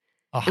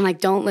And like,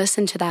 don't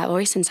listen to that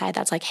voice inside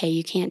that's like, hey,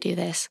 you can't do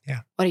this.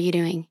 Yeah. What are you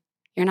doing?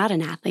 You're not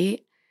an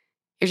athlete.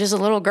 You're just a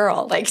little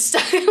girl. Like,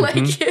 like,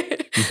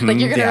 like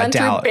you're going to run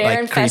doubt, through bear like,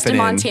 infested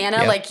Montana.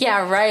 Yep. Like,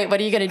 yeah, right.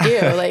 What are you going to do?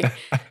 Like,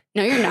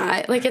 no, you're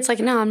not. Like, it's like,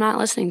 no, I'm not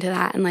listening to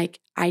that. And like,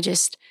 I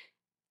just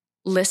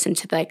listen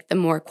to like the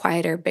more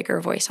quieter, bigger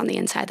voice on the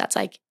inside. That's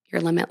like,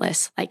 you're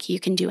limitless. Like,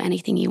 you can do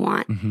anything you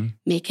want.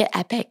 Make it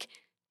epic,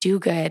 do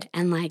good,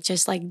 and like,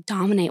 just like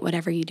dominate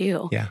whatever you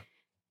do. Yeah.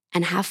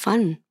 And have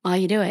fun while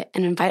you do it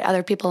and invite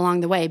other people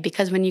along the way.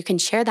 Because when you can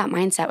share that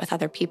mindset with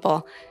other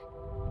people,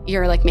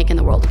 you're like making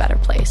the world a better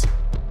place.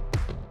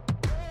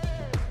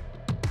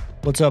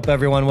 What's up,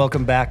 everyone?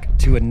 Welcome back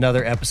to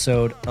another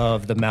episode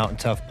of the Mountain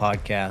Tough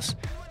Podcast.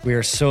 We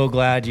are so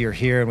glad you're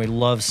here, and we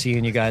love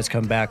seeing you guys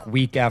come back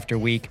week after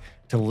week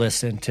to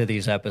listen to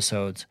these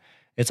episodes.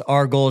 It's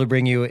our goal to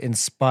bring you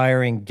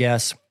inspiring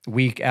guests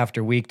week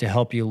after week to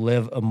help you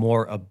live a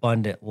more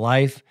abundant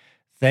life.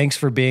 Thanks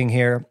for being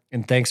here,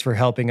 and thanks for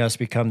helping us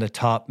become the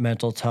top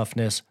mental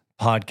toughness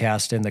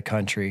podcast in the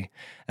country.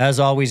 As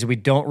always, we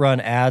don't run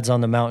ads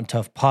on the Mountain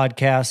Tough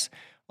Podcast.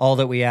 All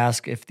that we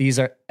ask, if these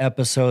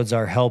episodes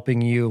are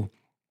helping you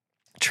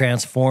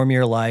transform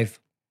your life,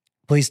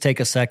 please take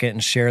a second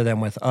and share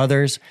them with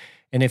others.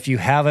 And if you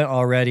haven't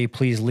already,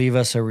 please leave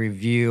us a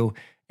review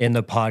in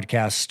the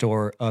podcast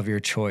store of your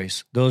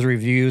choice. Those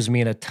reviews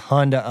mean a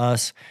ton to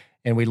us,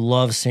 and we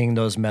love seeing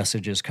those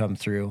messages come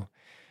through.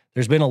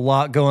 There's been a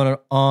lot going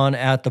on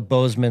at the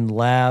Bozeman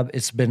lab.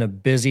 It's been a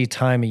busy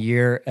time of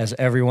year as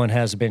everyone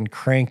has been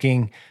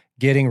cranking,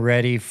 getting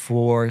ready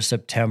for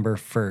September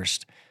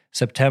 1st.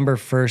 September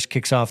 1st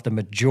kicks off the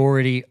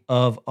majority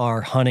of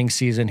our hunting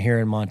season here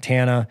in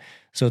Montana.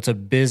 So it's a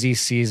busy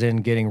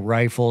season getting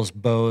rifles,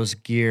 bows,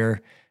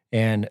 gear,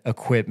 and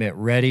equipment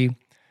ready.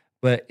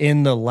 But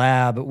in the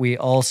lab, we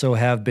also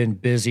have been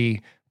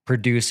busy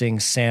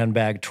producing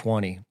Sandbag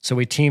 20. So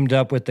we teamed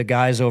up with the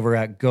guys over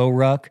at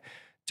GoRuck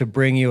to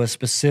bring you a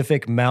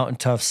specific Mountain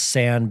Tough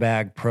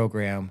sandbag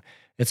program.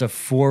 It's a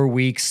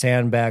 4-week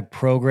sandbag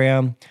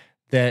program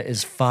that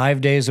is 5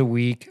 days a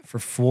week for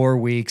 4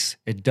 weeks.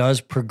 It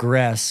does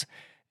progress,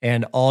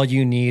 and all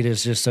you need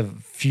is just a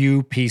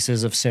few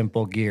pieces of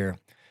simple gear.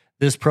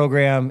 This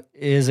program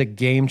is a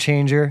game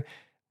changer.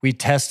 We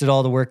tested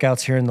all the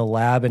workouts here in the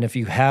lab, and if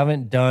you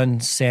haven't done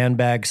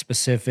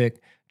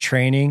sandbag-specific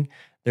training,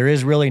 there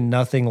is really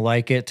nothing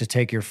like it to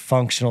take your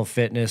functional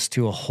fitness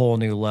to a whole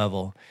new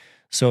level.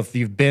 So if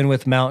you've been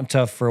with Mountain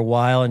Tough for a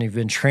while and you've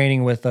been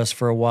training with us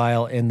for a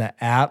while in the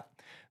app,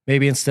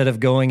 maybe instead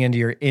of going into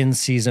your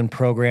in-season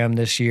program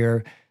this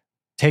year,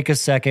 take a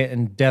second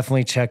and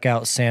definitely check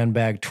out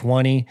Sandbag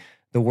 20.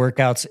 The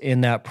workouts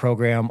in that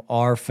program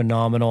are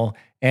phenomenal,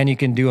 and you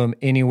can do them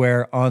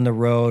anywhere on the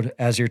road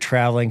as you're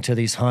traveling to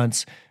these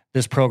hunts.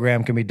 This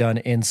program can be done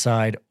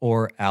inside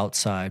or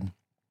outside.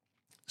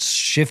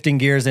 Shifting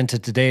gears into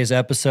today's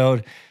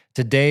episode.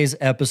 Today's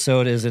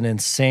episode is an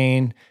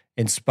insane,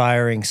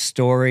 inspiring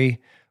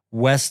story.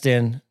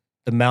 Weston,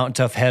 the Mountain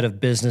Tough head of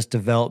business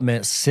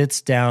development,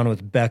 sits down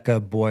with Becca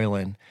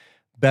Boylan.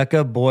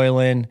 Becca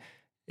Boylan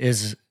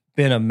has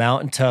been a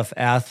Mountain Tough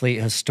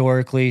athlete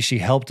historically. She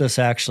helped us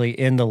actually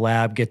in the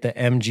lab get the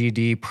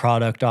MGD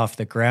product off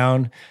the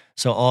ground.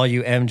 So all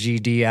you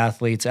MGD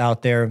athletes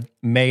out there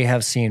may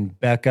have seen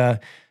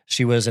Becca.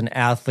 She was an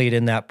athlete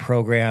in that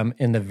program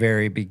in the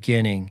very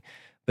beginning.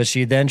 But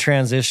she then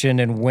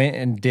transitioned and went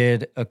and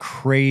did a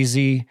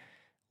crazy,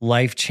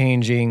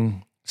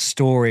 life-changing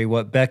story.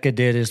 What Becca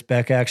did is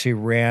Becca actually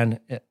ran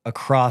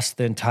across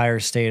the entire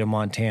state of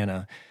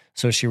Montana.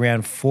 So she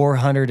ran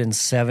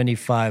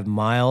 475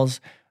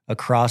 miles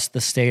across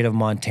the state of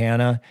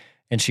Montana,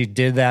 and she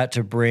did that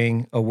to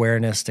bring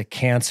awareness to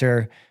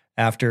cancer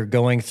after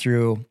going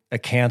through a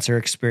cancer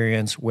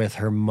experience with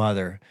her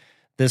mother.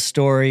 This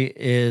story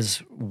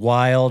is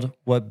wild.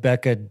 What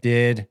Becca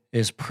did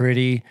is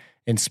pretty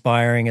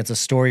inspiring. It's a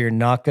story you're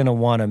not going to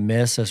want to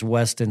miss as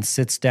Weston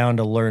sits down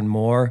to learn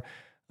more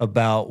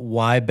about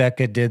why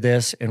Becca did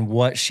this and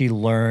what she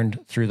learned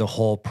through the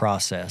whole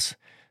process.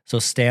 So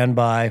stand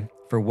by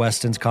for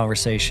Weston's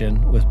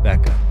conversation with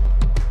Becca.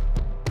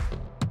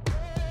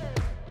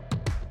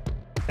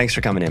 Thanks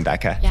for coming in,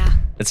 Becca. Yeah.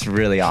 It's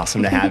really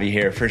awesome to have you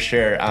here for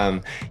sure.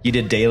 You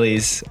did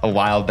dailies a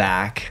while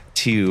back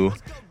too.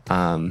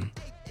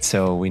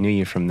 So we knew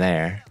you from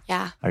there.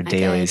 Yeah. Our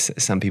dailies,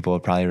 some people will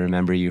probably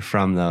remember you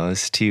from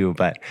those too,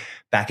 but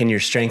back in your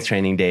strength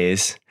training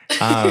days,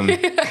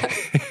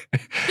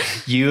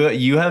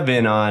 you have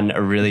been on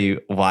a really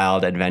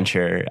wild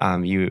adventure.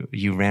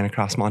 You ran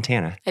across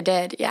Montana. I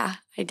did. Yeah,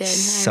 I did.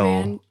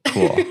 So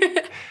cool.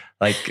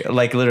 like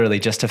literally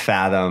just to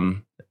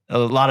fathom. A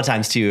lot of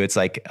times too, it's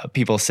like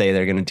people say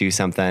they're going to do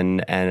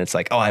something and it's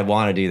like, oh, I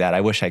want to do that.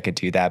 I wish I could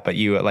do that. But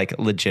you like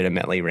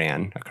legitimately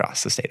ran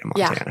across the state of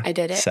Montana. Yeah, I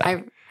did it. So,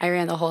 I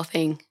ran the whole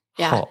thing.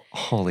 Yeah.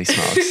 Holy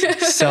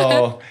smokes.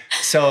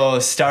 So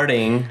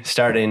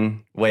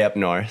starting way up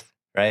north,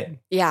 right?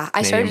 Yeah.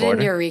 I started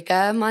in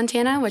Eureka,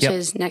 Montana, which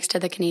is next to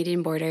the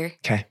Canadian border.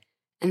 Okay.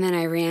 And then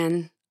I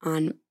ran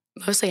on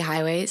mostly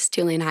highways,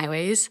 2-lane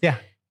highways. Yeah.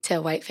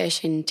 to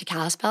Whitefish and to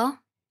Kalispell.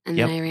 And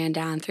then I ran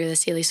down through the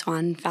Sealy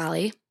Swan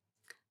Valley.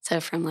 So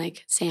from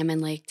like Salmon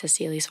Lake to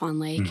Sealy Swan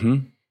Lake.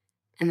 Mm-hmm.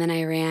 And then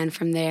I ran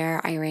from there.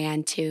 I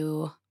ran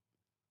to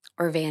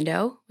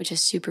Orvando, which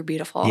is super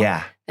beautiful.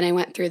 Yeah. Then I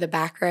went through the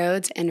back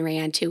roads and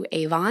ran to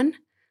Avon,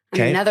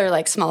 Okay. another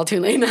like small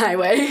 2-lane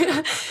highway.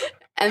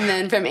 And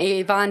then from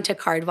Avon to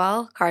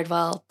Cardwell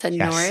to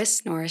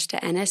Yes. Norris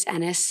to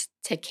Ennis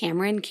to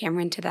Cameron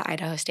to the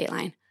Idaho state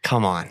line.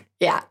 Come on.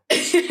 Yeah.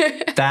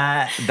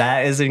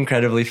 That is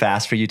incredibly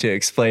fast for you to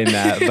explain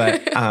that,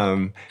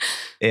 but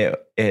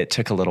it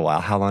took a little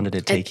while. How long did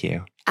it take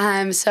you?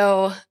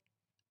 So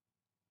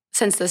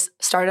since the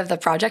start of the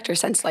project or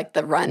since like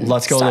the run?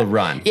 Let's go to the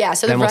run. Yeah.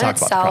 So then the we'll run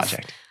talk itself, about the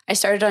project. I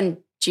started on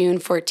June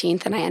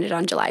 14th and I ended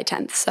on July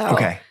 10th. So,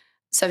 Okay.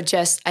 So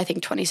just, I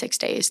think 26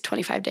 days,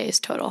 25 days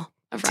total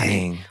of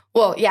running. Dang.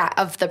 Well, yeah,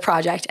 of the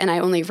project. And I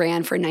only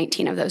ran for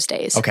 19 of those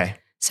days. Okay.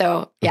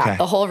 So yeah, Okay.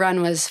 the whole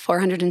run was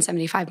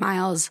 475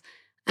 miles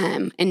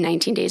in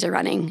 19 days of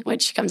running,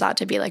 which comes out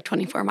to be like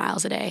 24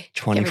 miles a day.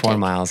 24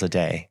 miles a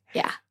day.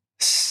 Yeah.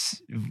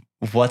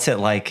 What's it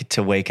like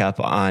to wake up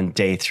on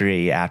day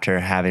 3 after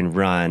having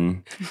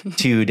run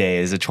 2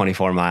 days of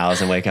 24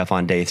 miles and wake up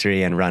on day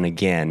 3 and run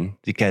again?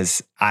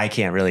 Because I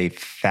can't really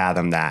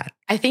fathom that.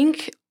 I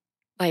think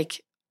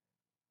like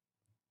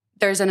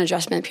there's an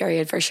adjustment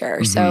period for sure.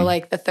 Mm-hmm. So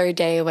like the third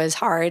day was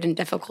hard and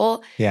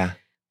difficult. Yeah.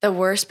 The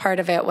worst part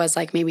of it was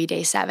like maybe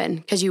day 7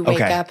 because you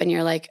wake up and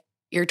you're like,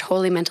 you're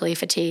totally mentally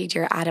fatigued.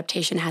 Your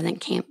adaptation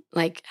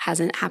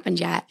hasn't happened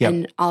yet. Yep.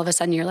 And all of a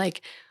sudden you're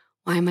like,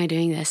 why am I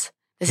doing this?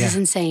 This is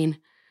insane.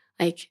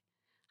 Like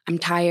I'm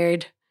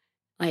tired.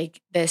 Like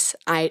this,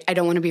 I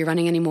don't want to be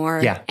running anymore.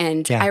 Yeah.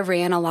 And I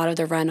ran a lot of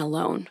the run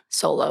alone,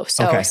 solo.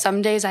 So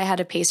some days I had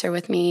a pacer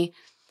with me.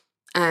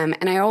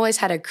 And I always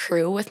had a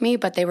crew with me,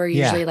 but they were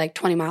usually like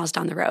 20 miles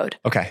down the road.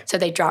 Okay. So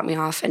they'd drop me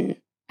off and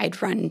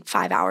I'd run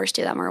 5 hours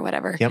to them or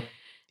whatever. Yep.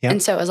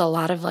 And so it was a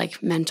lot of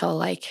like mental,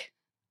 like,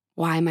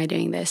 why am I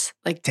doing this?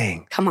 Like,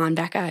 dang, come on,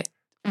 Becca.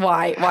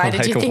 Why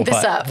did you think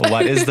this up?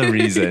 What is the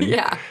reason?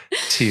 Yeah.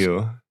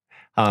 To,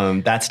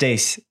 that's day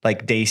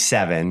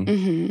 7,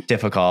 Mm-hmm.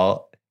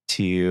 difficult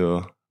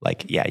to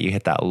like, you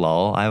hit that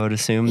lull, I would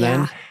assume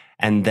then.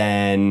 And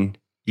then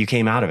you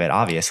came out of it,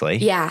 obviously.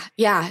 Yeah.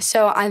 Yeah.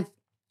 So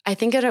I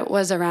think it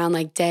was around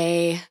like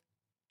day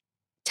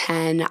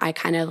 10, I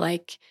kind of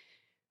like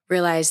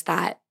realized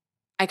that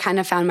I kind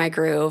of found my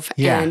groove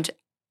and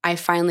I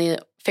finally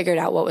figured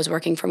out what was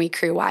working for me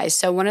crew wise.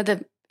 So one of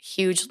the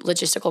huge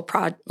logistical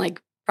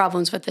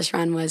problems with this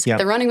run was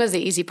the running was the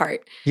easy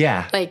part.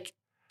 Yeah. Like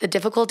the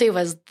difficulty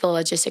was the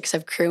logistics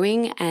of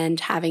crewing and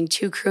having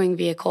 2 crewing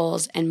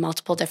vehicles and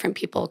multiple different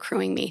people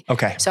crewing me.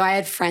 Okay. So I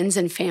had friends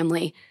and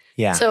family.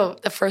 Yeah. So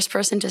the first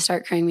person to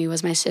start crewing me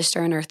was my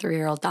sister and her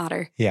 3-year-old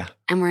daughter. Yeah.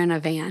 And we're in a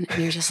van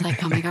and you're just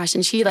like, oh my gosh.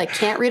 And she like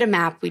can't read a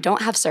map. We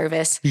don't have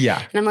service. Yeah.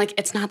 And I'm like,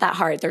 it's not that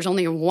hard. There's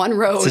only one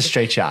road. It's a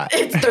straight shot.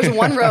 There's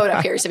one road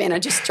up here,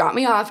 Savannah. Just drop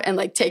me off and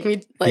like take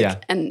me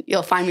and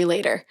you'll find me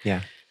later.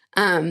 Yeah.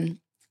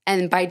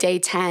 And by day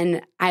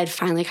 10, I had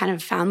finally kind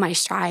of found my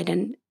stride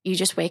and you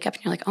just wake up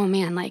and you're like, oh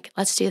man, like,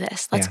 let's do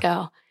this. Let's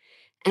go.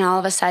 And all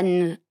of a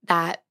sudden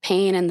that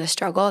pain and the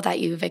struggle that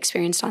you've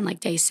experienced on like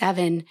day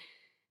 7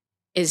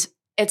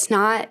 it's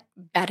not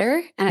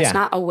better and it's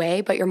not away,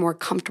 but you're more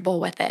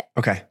comfortable with it.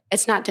 Okay.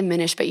 It's not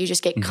diminished, but you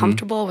just get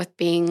comfortable with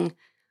being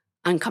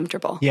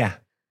uncomfortable. Yeah.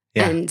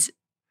 Yeah.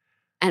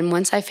 And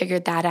once I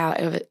figured that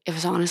out, it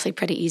was honestly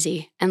pretty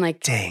easy. And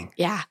like, dang.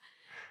 Yeah.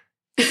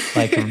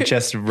 Like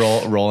just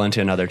roll into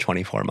another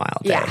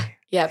 24-mile day. Yeah.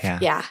 Yep. Yeah.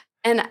 Yeah.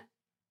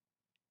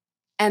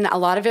 And a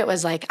lot of it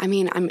was like, I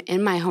mean, I'm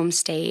in my home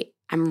state.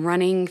 I'm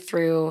running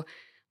through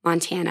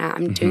Montana.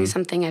 I'm doing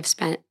something I've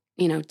spent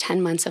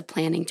 10 months of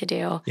planning to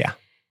do. Yeah.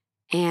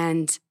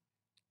 And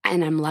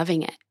I'm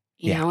loving it,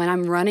 you know, and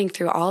I'm running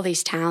through all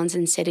these towns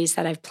and cities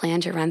that I've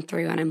planned to run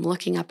through. And I'm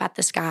looking up at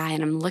the sky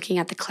and I'm looking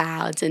at the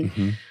clouds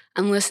and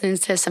I'm listening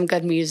to some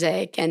good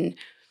music and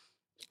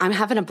I'm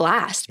having a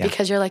blast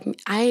because you're like,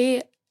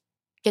 I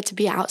get to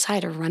be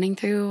outside or running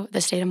through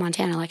the state of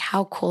Montana. Like,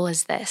 how cool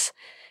is this?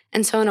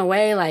 And so in a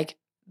way, like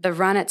the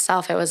run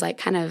itself, it was like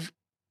kind of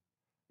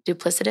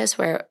duplicitous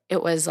where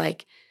it was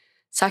like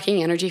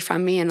sucking energy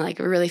from me and like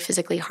really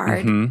physically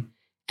hard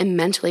and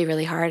mentally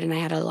really hard. And I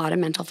had a lot of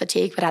mental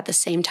fatigue, but at the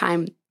same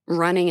time,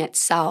 running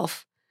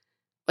itself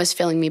was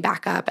filling me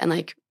back up and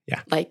like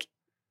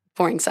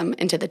pouring some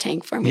into the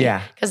tank for me.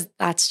 Yeah. Because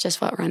that's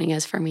just what running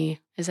is for me,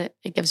 is it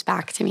gives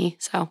back to me.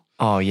 So.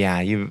 Oh yeah.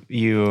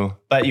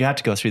 But you have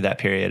to go through that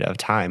period of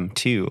time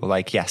too.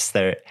 Like, yes,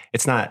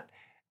 it's not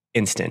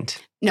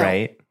instant,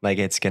 right? Like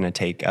it's going to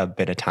take a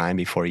bit of time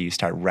before you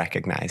start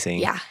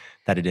recognizing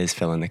that it is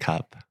filling the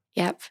cup.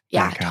 Yep.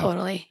 Yeah,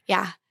 totally.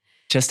 Yeah.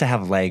 Just to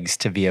have legs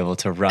to be able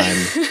to run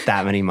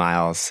that many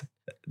miles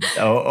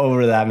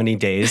over that many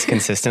days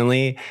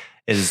consistently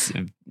is,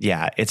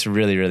 it's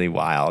really, really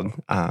wild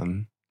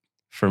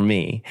for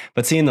me.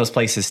 But seeing those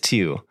places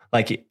too,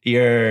 like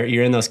you're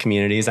in those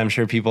communities, I'm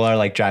sure people are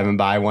like driving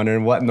by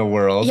wondering what in the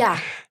world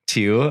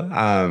too.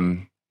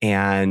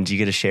 And you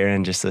get to share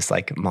in just this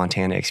like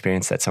Montana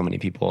experience that so many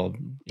people,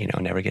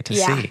 never get to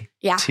see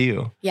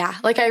too. Yeah.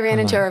 Like I ran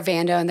into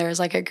Orlando and there was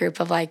like a group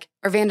of like,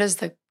 Orlando's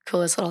the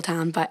coolest little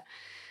town, but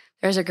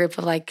there's a group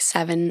of like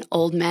 7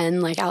 old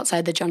men like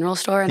outside the general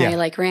store. And I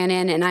like ran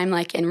in and I'm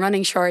like in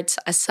running shorts,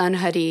 a sun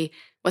hoodie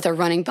with a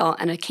running belt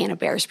and a can of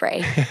bear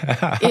spray,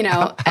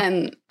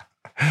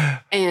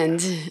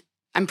 and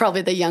I'm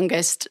probably the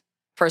youngest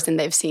person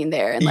they've seen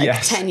there in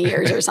like 10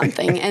 years or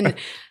something. And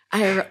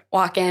I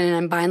walk in and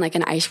I'm buying like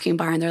an ice cream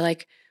bar and they're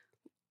like,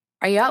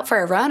 "Are you out for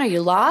a run? Are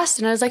you lost?"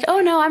 And I was like, "Oh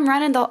no, I'm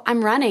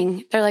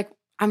running. They're like,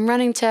 "I'm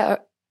running to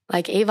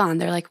like Avon."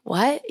 They're like,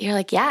 "What?" You're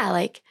like, "Yeah,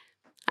 like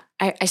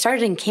I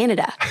started in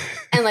Canada."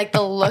 And like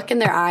the look in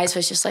their eyes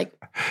was just like,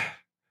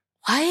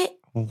 "What?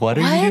 What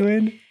are you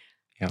doing?"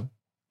 Yeah.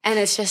 And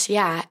it's just,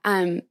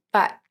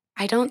 but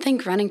I don't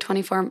think running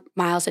 24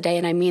 miles a day,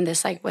 and I mean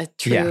this like with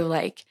true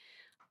like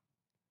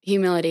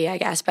humility, I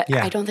guess, but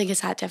I don't think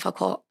it's that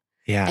difficult.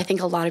 Yeah. I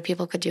think a lot of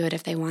people could do it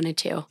if they wanted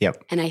to.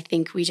 Yep. And I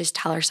think we just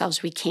tell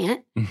ourselves we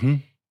can't. Mm-hmm.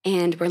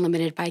 And we're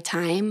limited by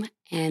time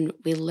and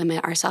we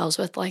limit ourselves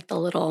with like the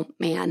little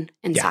man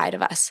inside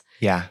of us.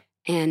 Yeah.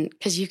 And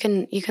because you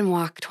can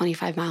walk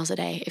 25 miles a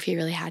day if you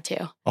really had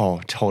to.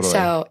 Oh, totally.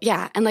 So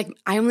and like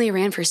I only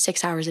ran for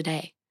 6 hours a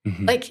day.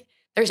 Mm-hmm. Like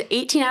there's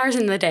 18 hours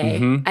in the day.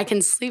 Mm-hmm. I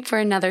can sleep for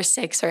another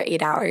 6 or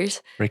 8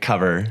 hours.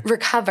 Recover.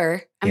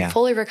 I'm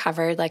fully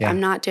recovered. Like I'm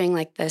not doing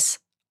like this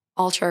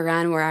ultra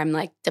run where I'm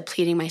like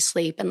depleting my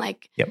sleep and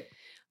like,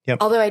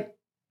 although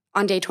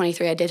on day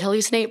 23, I did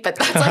hallucinate, but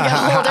that's like a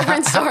whole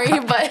different story,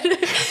 but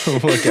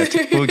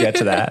we'll get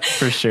to that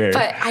for sure.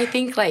 But I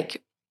think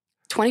like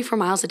 24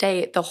 miles a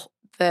day,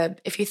 the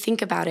if you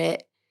think about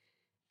it,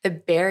 the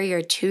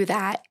barrier to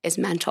that is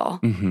mental.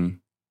 Mm-hmm.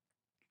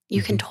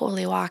 You can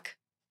totally walk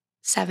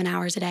 7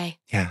 hours a day.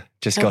 Yeah.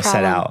 Just go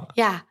set out.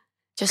 Yeah.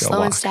 Just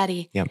slow and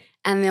steady. Yep.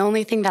 And the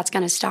only thing that's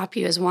going to stop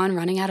you is one,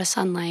 running out of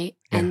sunlight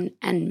and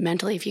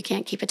mentally if you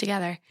can't keep it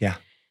together. Yeah.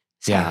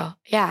 So,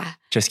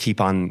 just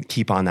keep on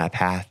that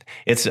path.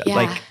 It's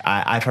like,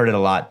 I've heard it a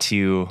lot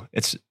too.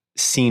 It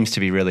seems to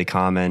be really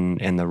common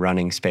in the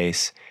running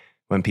space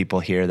when people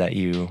hear that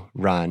you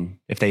run,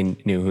 if they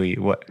knew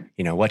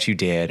what you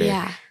did,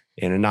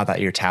 or, not that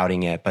you're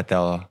touting it, but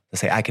they'll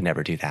say, "I could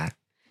never do that."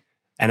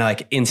 And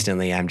like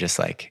instantly I'm just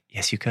like,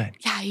 yes, you could.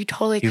 Yeah, you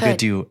totally could. You could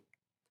do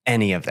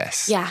any of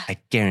this. Yeah. I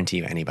guarantee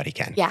you anybody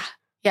can. Yeah.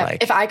 Yeah.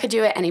 Like, if I could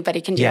do it,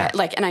 anybody can do it.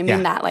 Like, and I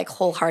mean that like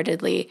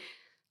wholeheartedly.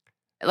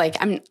 Like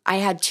I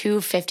had 2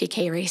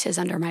 50K races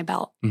under my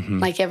belt. Mm-hmm.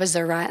 Like it was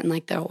the rut and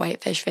like the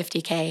Whitefish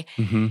 50K.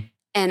 Mm-hmm.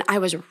 And I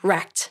was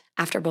wrecked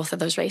after both of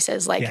those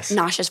races, like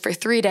nauseous for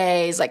 3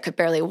 days, like could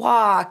barely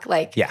walk.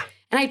 Like, and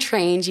I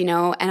trained,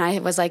 and I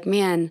was like,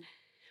 man,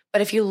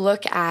 but if you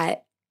look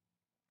at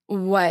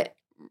what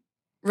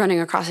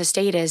running across the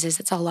state is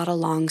it's a lot of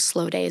long,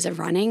 slow days of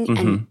running. Mm-hmm.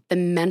 And the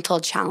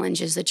mental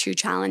challenge is the true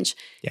challenge.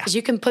 Because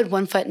you can put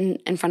one foot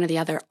in front of the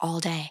other all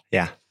day.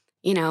 Yeah.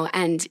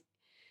 And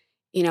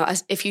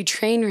if you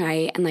train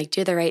right and like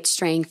do the right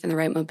strength and the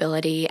right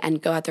mobility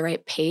and go at the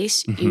right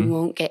pace, you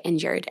won't get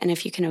injured. And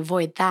if you can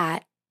avoid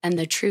that, then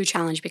the true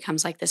challenge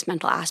becomes like this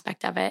mental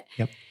aspect of it.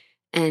 Yep.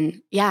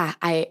 And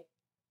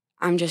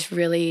I'm just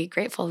really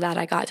grateful that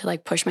I got to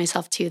like push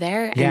myself to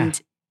there. Yeah.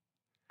 And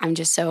I'm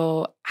just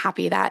so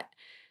happy that,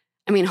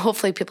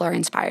 hopefully people are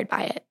inspired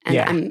by it. And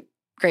I'm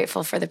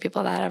grateful for the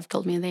people that have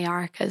told me they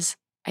are, because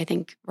I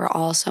think we're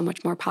all so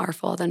much more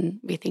powerful than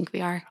we think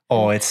we are.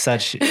 Oh, it's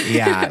such,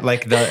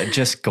 like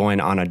just going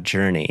on a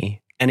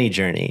journey, any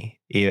journey,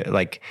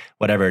 like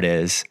whatever it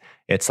is,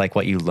 it's like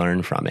what you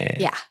learn from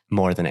it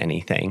more than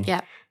anything.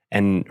 Yeah.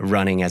 And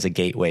running as a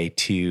gateway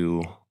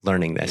to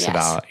learning this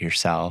about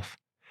yourself.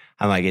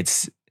 I'm like,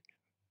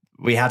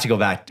 we have to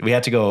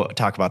go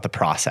talk about the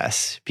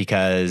process,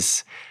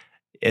 because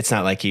it's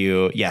not like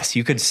you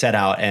could set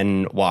out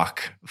and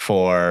walk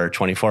for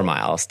 24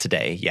 miles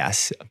today.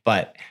 Yes.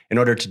 But in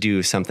order to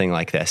do something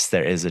like this,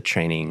 there is a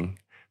training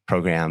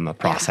program, a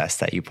process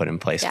that you put in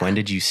place. Yeah. When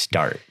did you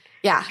start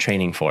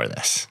training for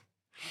this?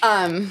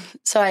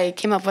 So I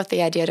came up with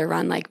the idea to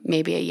run like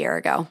maybe a year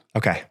ago.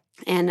 Okay.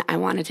 And I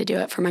wanted to do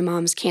it for my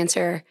mom's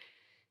cancer,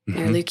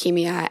 her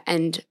leukemia,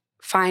 and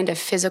find a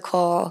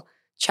physical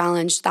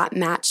challenge that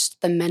matched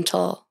the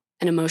mental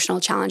and emotional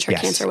challenge her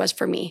cancer was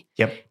for me.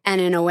 Yep. And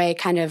in a way,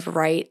 kind of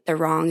right the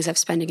wrongs of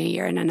spending a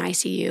year in an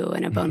ICU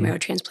and a bone marrow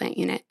transplant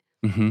unit.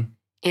 Mm-hmm.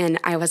 And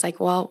I was like,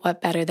 well,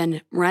 what better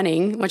than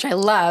running, which I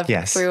love,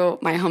 through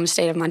my home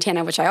state of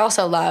Montana, which I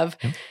also love.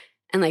 Yep.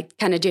 And like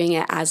kind of doing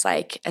it as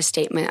like a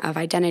statement of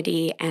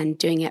identity and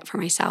doing it for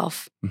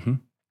myself. Mm-hmm.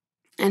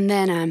 And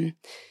then,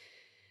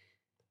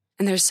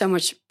 and there's so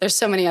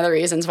many other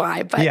reasons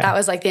why, but that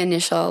was like the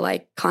initial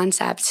like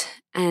concept.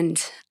 And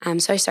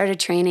so I started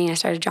training. I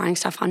started drawing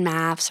stuff on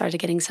maps, started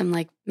getting some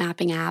like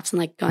mapping apps and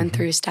like going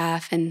through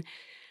stuff. And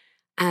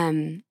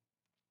then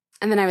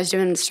I was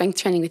doing strength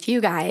training with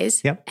you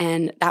guys. Yep.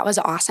 And that was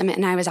awesome.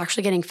 And I was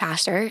actually getting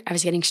faster. I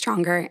was getting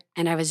stronger,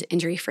 and I was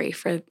injury free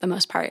for the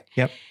most part.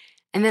 Yep.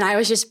 And then I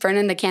was just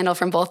burning the candle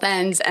from both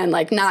ends and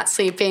like not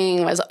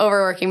sleeping, was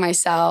overworking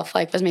myself,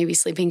 like was maybe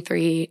sleeping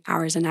 3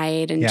 hours a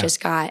night and just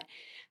got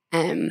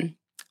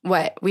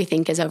what we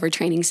think is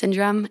overtraining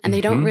syndrome. And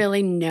they don't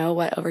really know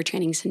what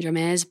overtraining syndrome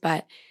is,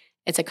 but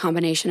it's a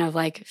combination of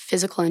like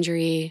physical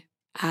injury,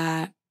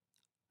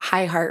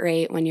 high heart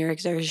rate when you're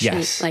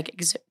exertion,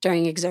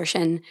 during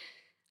exertion,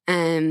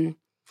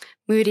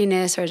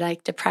 moodiness or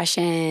like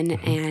depression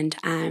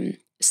and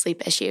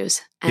sleep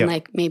issues and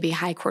like maybe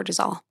high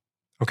cortisol.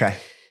 Okay.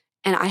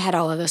 And I had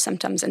all of those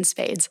symptoms in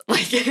spades.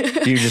 Like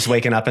you're just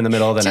waking up in the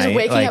middle of the night. Just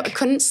waking up,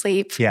 couldn't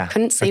sleep. Yeah.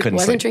 Couldn't sleep,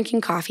 wasn't drinking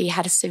coffee,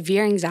 had a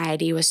severe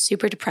anxiety, was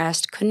super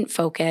depressed, couldn't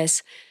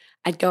focus.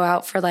 I'd go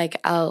out for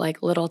like a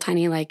little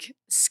tiny like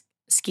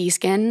ski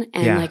skin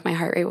and like my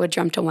heart rate would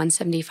jump to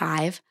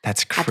 175.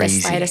 That's crazy. At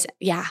the slightest,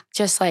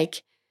 just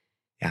like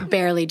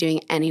barely doing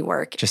any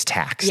work. Just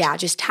taxed. Yeah,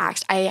 just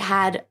taxed. I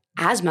had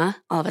asthma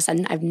all of a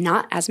sudden. I'm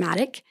not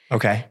asthmatic.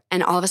 Okay.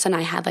 And all of a sudden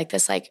I had like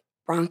this like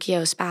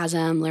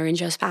bronchospasm,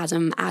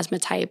 laryngospasm, asthma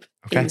type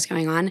things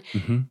going on.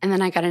 And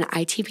then I got an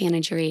ITP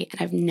injury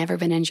and I've never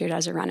been injured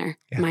as a runner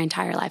in my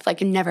entire life.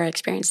 Like never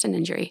experienced an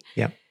injury.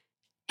 Yeah.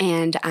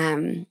 And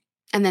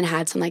then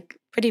had some like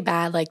pretty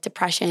bad like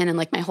depression and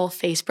like my whole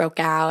face broke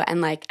out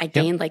and like I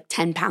gained like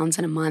 10 pounds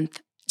in a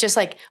month. Just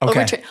like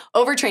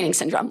overtraining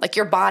syndrome. Like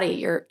your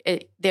body,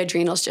 the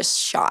adrenals just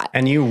shot.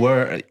 And you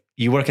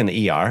work in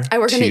the ER. I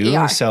work in the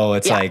ER. So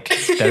it's like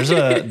there's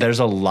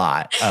a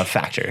lot of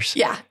factors.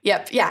 Yeah.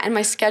 Yep. Yeah. And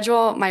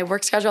my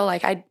work schedule,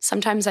 like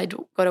sometimes I'd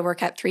go to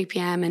work at 3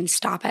 p.m. and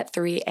stop at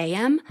 3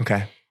 a.m.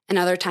 Okay. And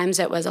other times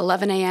it was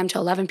 11 a.m. to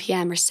 11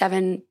 p.m. or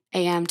 7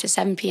 a.m. to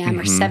 7 p.m.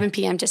 or 7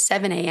 p.m. to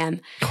 7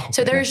 a.m.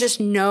 So there's just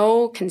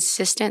no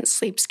consistent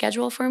sleep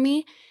schedule for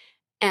me.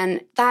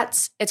 And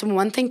it's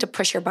one thing to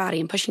push your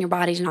body, and pushing your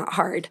body is not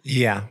hard.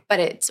 Yeah.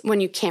 But it's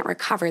when you can't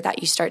recover that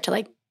you start to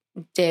like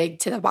dig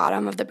to the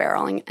bottom of the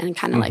barrel and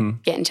kind of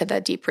like get into the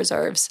deep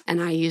reserves.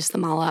 And I used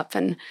them all up.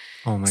 And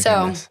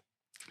goodness.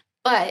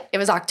 But it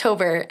was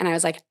October and I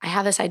was like, I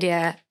have this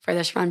idea for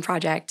this run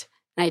project.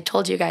 And I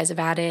told you guys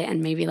about it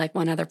and maybe like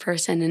one other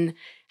person and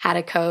had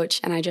a coach.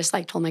 And I just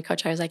like told my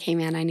coach, I was like, hey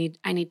man, I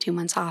need 2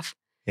 months off.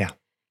 Yeah.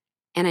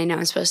 And I know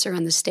I'm supposed to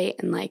run the state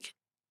in like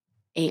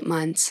 8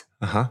 months.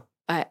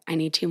 But I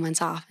need 2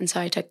 months off. And so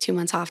I took 2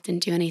 months off,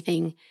 didn't do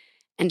anything,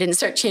 and didn't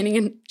start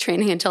training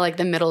until like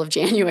the middle of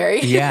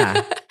January.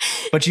 Yeah.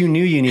 But you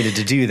knew you needed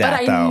to do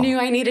that, but I knew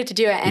I needed to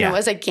do it. And it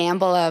was a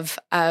gamble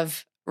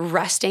of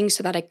resting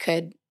so that I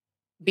could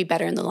be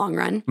better in the long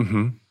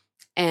run.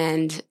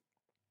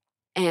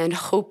 And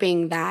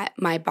hoping that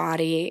my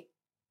body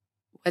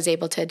was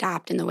able to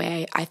adapt in the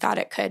way I thought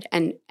it could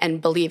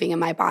and believing in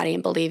my body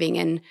and believing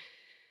in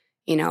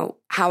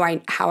how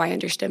I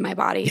understood my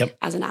body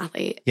as an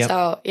athlete.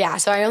 So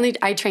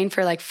I trained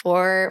for like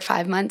 4 or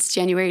 5 months,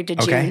 January to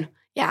June.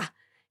 Yeah.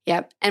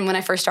 Yep. And when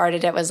I first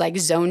started, it was like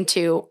zone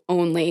 2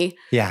 only.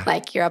 Yeah.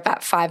 Like you're up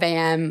at 5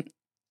 a.m.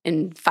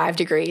 in 5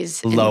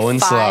 degrees, low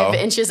and 5 slow,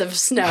 inches of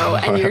snow.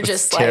 And you're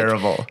just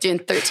like doing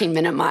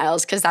 13-minute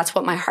miles. Cause that's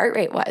what my heart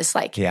rate was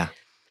like. Yeah.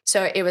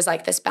 So it was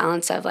like this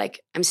balance of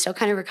like, I'm still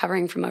kind of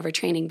recovering from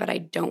overtraining, but I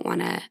don't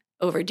want to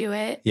overdo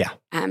it. Yeah.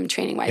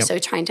 Training wise. So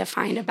trying to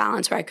find a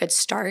balance where I could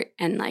start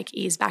and like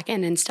ease back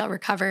in and still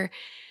recover.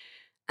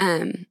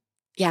 And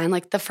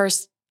like the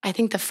first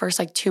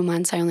like 2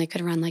 months, I only could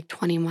run like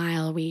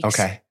 20-mile weeks.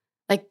 Okay.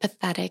 Like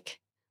pathetic,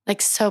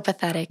 like so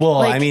pathetic. Well,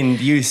 like, I mean,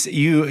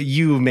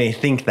 you may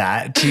think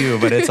that too,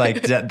 but it's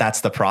like,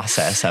 that's the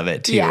process of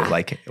it too. Yeah.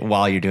 Like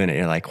while you're doing it,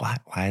 you're like,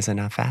 why is it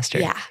not faster?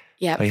 Yeah.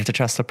 Yeah. But you have to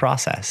trust the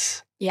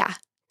process. Yeah.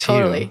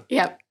 Totally.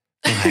 Yep.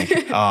 Like,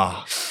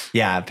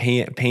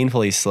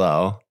 painfully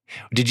slow.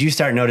 Did you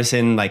start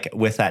noticing like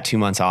with that 2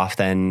 months off,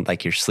 then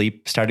like your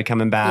sleep started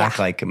coming back,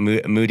 like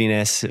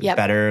moodiness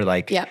better,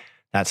 like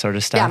that sort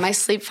of stuff? Yeah. My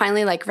sleep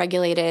finally like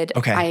regulated.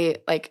 Okay. I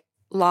like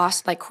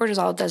lost, like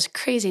cortisol does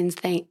crazy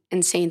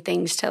insane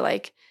things to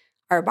like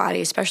our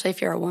body, especially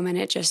if you're a woman.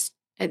 It just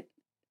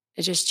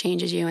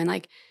changes you. And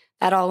like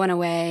that all went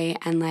away.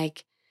 And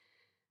like,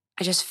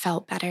 I just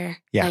felt better.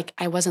 Yeah. Like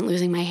I wasn't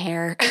losing my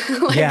hair.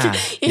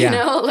 like, you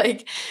know,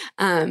 like,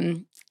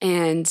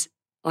 and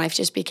life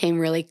just became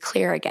really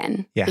clear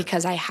again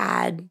because I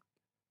had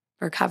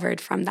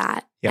recovered from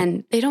that. Yep.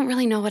 And they don't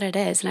really know what it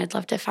is. And I'd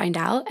love to find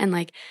out. And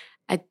like,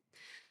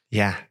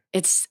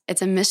 it's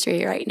a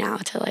mystery right now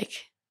to like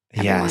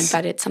everyone,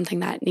 but it's something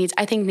that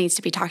needs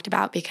to be talked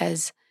about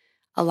because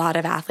a lot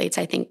of athletes,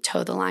 I think,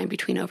 toe the line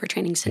between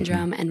overtraining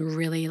syndrome and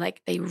really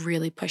like, they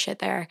really push it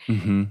there.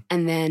 And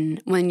then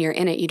when you're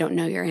in it, you don't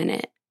know you're in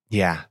it.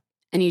 Yeah.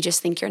 And you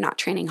just think you're not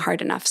training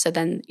hard enough. So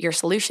then your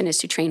solution is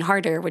to train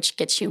harder, which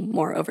gets you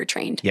more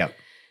overtrained. Yep.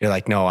 You're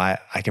like, no, I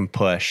can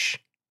push.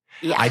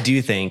 Yeah. I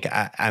do think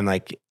I'm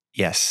like,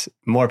 yes,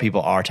 more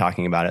people are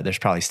talking about it. There's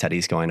probably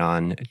studies going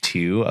on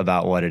too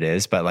about what it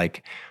is, but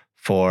like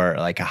for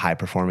like a high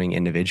performing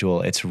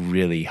individual, it's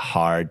really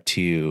hard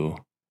to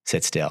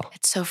sit still.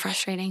 It's so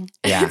frustrating.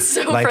 Yeah. It's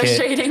so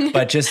frustrating.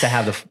 But just to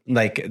have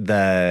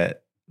the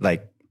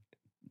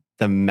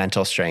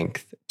mental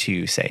strength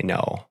to say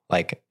no,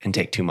 like, and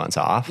take 2 months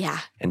off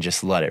and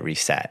just let it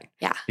reset.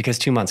 Yeah. Because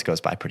 2 months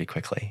goes by pretty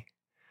quickly.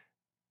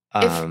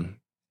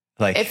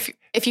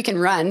 If you can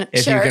run,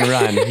 if sure. you can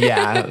run.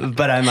 Yeah.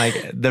 But I'm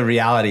like, the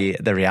reality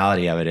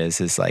of it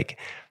is like,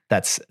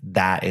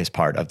 that is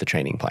part of the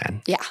training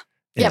plan. Yeah.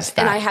 Yep.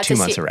 And I had 2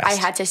 months of rest. I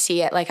had to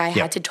see it. Like I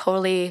had to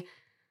totally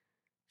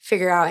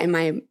figure out in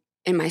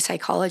my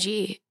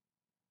psychology,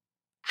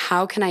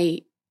 how can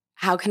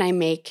I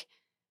make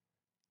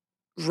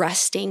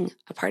resting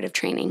a part of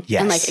training?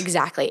 Yes. And like,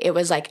 exactly. It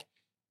was like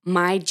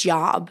my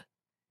job.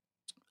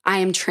 I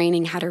am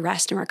training how to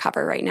rest and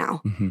recover right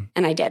now. Mm-hmm.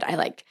 And I did. I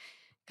like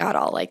got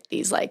all like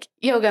these like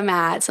yoga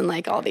mats and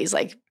like all these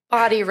like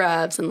body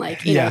rubs and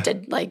like, you know,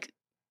 did like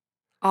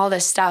all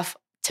this stuff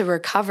to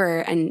recover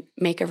and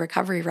make a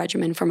recovery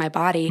regimen for my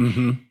body.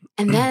 Mm-hmm.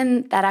 And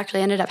then that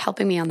actually ended up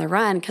helping me on the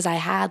run because I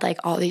had like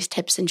all these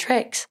tips and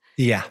tricks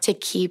to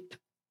keep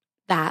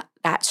that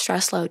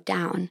stress load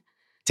down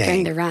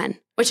during the run,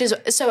 which is,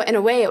 so in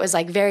a way it was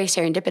like very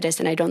serendipitous.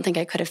 And I don't think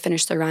I could have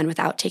finished the run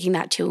without taking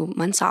that 2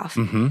 months off.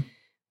 Mm-hmm.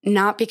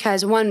 Not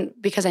because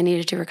I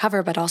needed to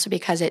recover, but also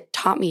because it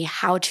taught me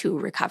how to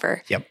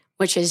recover,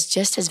 which is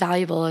just as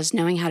valuable as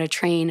knowing how to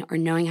train or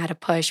knowing how to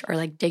push or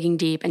like digging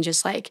deep and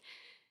just like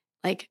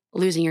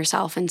losing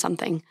yourself in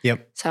something.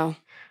 Yep. So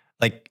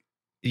like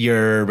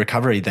your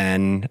recovery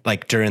then,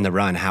 like during the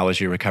run, how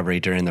was your recovery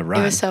during the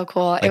run? It was so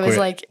cool. Like, it was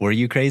were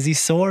you crazy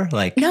sore?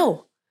 Like,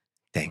 no.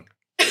 Dang.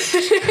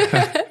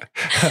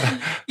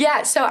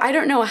 Yeah. So I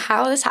don't know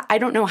how.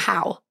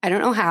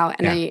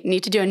 And I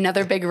need to do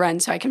another big run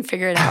so I can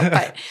figure it out.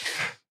 But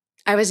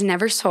I was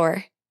never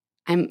sore.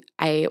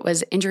 I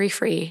was injury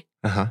free.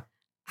 Uh-huh.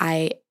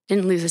 I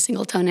didn't lose a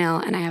single toenail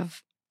and I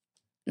have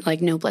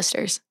like no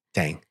blisters.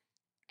 Dang.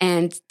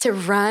 And to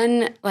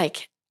run,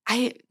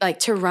 I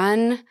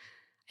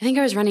think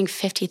I was running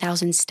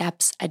 50,000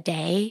 steps a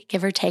day,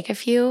 give or take a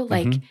few.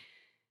 Like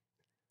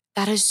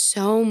that is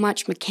so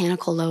much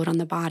mechanical load on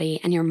the body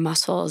and your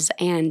muscles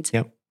and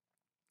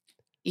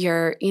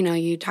your, you know,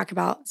 you talk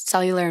about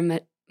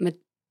cellular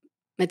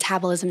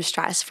metabolism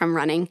stress from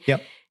running.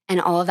 Yep. And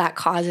all of that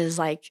causes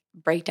like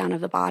breakdown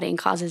of the body and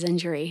causes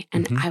injury.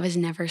 And I was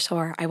never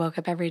sore. I woke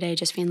up every day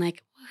just being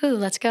like, woohoo,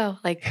 let's go.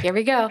 Like, here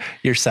we go.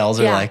 Your cells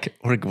are like,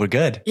 we're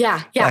good.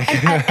 Yeah. Yeah.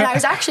 Like, and I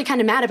was actually kind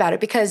of mad about it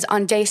because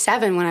on day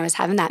 7, when I was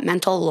having that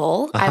mental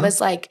lull, I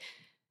was like,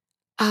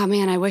 oh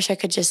man, I wish I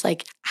could just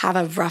like have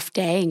a rough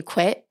day and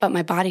quit. But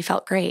my body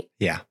felt great.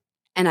 Yeah.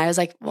 And I was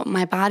like, well,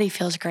 my body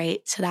feels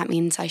great. So that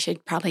means I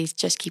should probably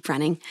just keep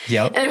running.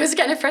 Yep. And it was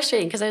kind of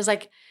frustrating because I was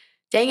like,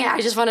 dang it,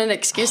 I just wanted an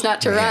excuse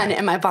not to run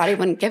and my body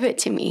wouldn't give it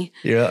to me.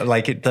 You're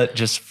like,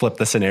 just flip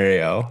the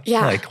scenario.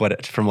 Yeah.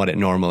 Like from what it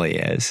normally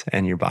is.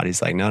 And your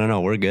body's like, no,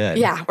 we're good.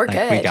 Yeah, we're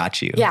good. We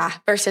got you. Yeah.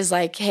 Versus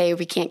like, hey,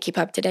 we can't keep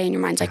up today. And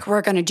your mind's like,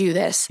 we're going to do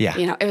this. Yeah.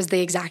 You know, it was the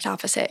exact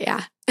opposite.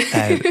 Yeah.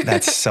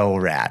 That's so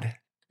rad.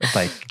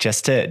 Like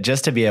just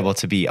to be able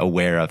to be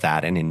aware of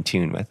that and in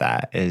tune with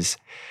that is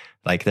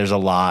like, there's a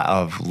lot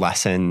of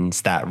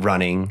lessons that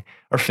running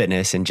or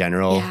fitness in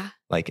general,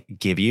 like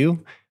give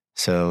you,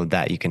 so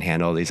that you can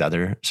handle these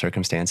other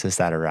circumstances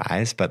that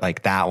arise. But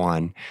like that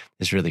one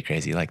is really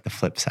crazy. Like the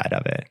flip side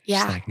of it.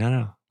 Yeah. It's like,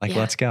 no. Like,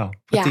 let's go.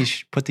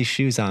 Put these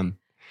shoes on.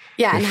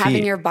 Yeah. And having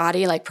feet. your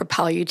body like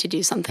propel you to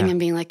do something and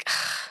being like,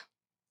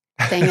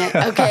 dang it.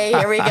 Okay,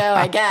 here we go,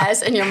 I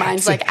guess. And your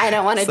mind's like, I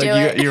don't want to do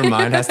it. Your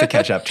mind has to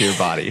catch up to your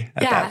body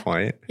at that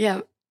point.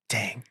 Yeah.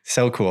 Dang.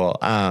 So cool.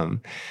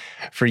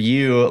 For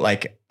you,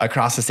 like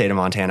across the state of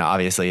Montana,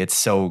 obviously it's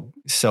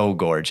so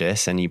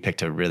gorgeous and you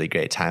picked a really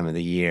great time of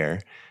the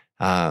year.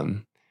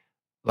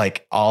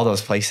 Like all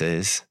those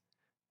places,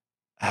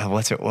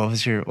 what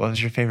was your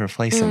favorite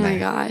place in there? Oh my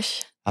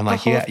gosh. I'm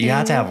like, you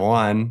had to have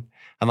one.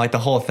 I'm like the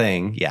whole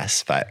thing.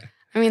 Yes. But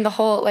I mean, the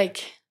whole,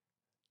 like,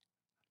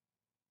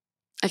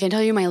 I can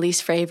tell you my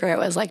least favorite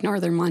was like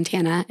northern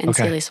Montana and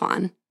Sealy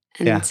Swan.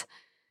 And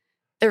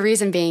the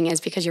reason being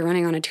is because you're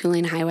running on a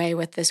 2-lane highway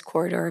with this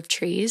corridor of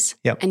trees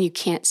and you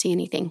can't see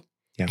anything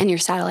and your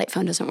satellite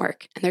phone doesn't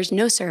work and there's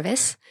no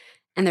service.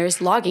 And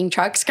there's logging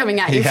trucks coming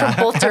at you from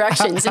both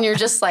directions. And you're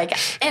just like,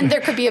 and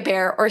there could be a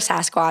bear or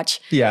Sasquatch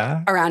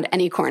around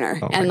any corner.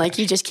 And like,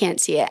 you just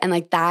can't see it. And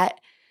like that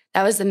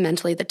was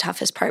mentally the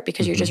toughest part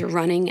because you're just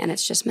running and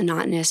it's just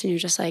monotonous. And you're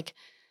just like,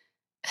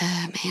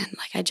 man,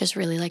 like I just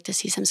really like to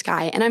see some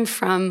sky. And I'm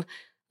from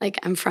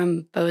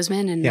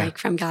Bozeman and like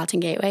from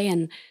Gallatin Gateway.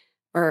 And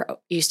we're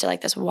used to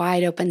like this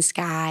wide open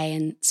sky.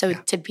 And so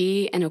to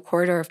be in a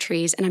corridor of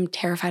trees, and I'm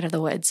terrified of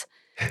the woods.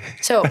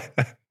 So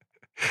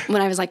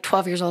when I was like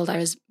 12 years old, I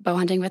was bow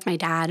hunting with my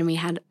dad and we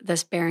had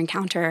this bear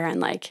encounter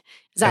and like it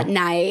was at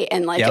night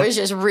and like it was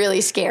just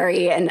really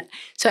scary. And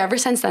so ever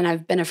since then,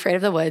 I've been afraid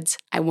of the woods.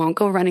 I won't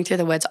go running through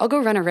the woods. I'll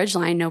go run a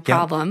ridgeline, no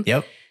problem.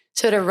 Yep.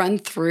 So to run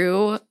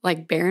through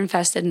like bear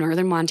infested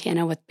northern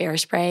Montana with bear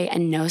spray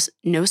and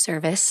no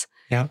service,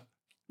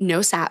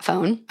 no sat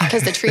phone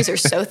because the trees are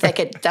so thick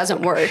it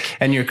doesn't work.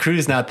 And your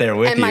crew's not there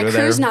with you. And my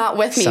crew's not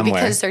with me somewhere.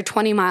 because they're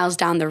 20 miles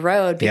down the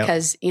road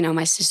because, you know,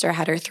 my sister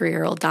had her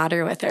 3-year-old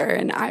daughter with her.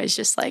 And I was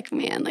just like,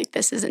 man, like,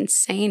 this is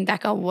insane.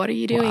 Becca, what are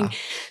you doing? Wow.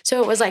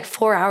 So it was like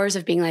 4 hours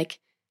of being like,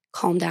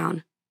 calm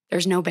down.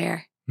 There's no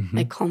bear.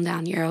 Like, calm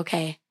down. You're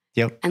okay.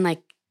 Yep. And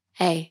like,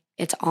 hey,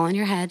 it's all in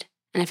your head.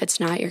 And if it's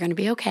not, you're going to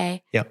be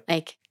okay. Yep.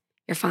 Like,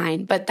 you're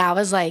fine. But that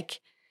was like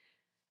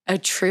a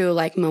true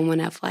like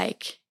moment of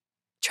like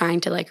trying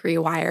to like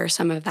rewire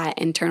some of that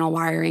internal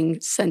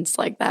wiring since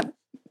like that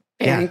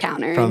bear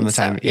encounter. From the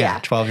time,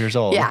 12 years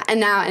old. Yeah. And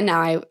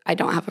now I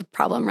don't have a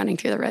problem running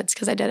through the roads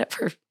because I did it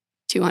for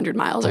 200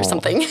 miles or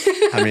something.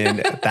 I mean,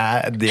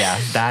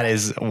 that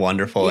is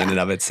wonderful in and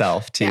of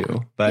itself too. Yeah.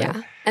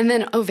 But And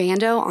then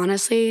Ovando,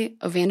 honestly,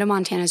 Ovando,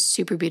 Montana is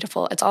super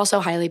beautiful. It's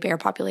also highly bear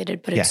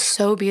populated, but it's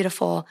so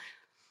beautiful.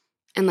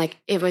 And like,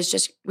 it was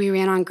just, we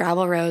ran on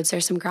gravel roads.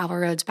 There's some gravel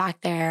roads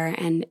back there.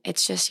 And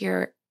it's just,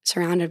 you're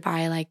surrounded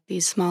by like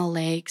these small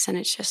lakes. And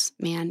it's just,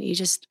 man, you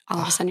just, all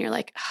of a sudden you're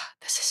like, oh,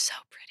 this is so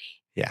pretty.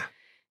 Yeah.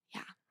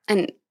 Yeah.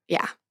 And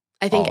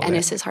I think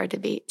Ennis is hard to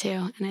beat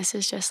too. Ennis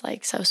is just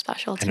like so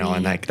special to me. I know,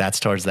 and like that's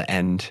towards the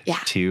end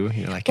too.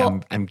 You're like,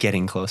 I'm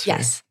getting closer.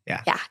 Yes.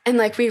 Yeah. And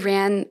like we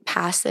ran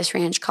past this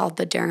ranch called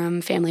the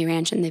Durham Family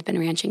Ranch, and they've been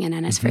ranching in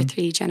Ennis for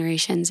 3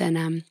 generations.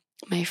 And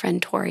my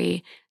friend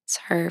Tori, it's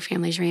her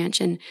family's ranch,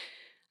 and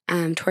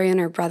Tori and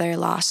her brother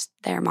lost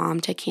their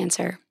mom to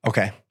cancer.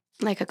 Okay.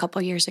 Like a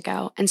couple years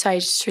ago. And so I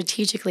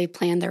strategically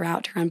planned the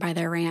route to run by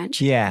their ranch.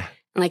 Yeah.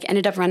 And like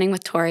ended up running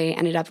with Tori,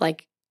 ended up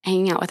like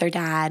hanging out with her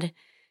dad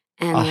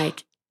and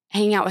like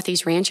hanging out with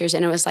these ranchers.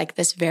 And it was like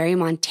this very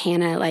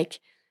Montana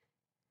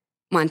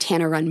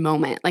run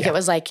moment. Like it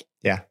was like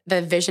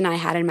the vision I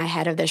had in my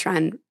head of this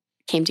run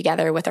came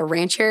together with a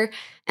rancher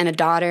and a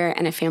daughter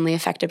and a family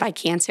affected by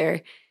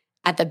cancer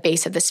at the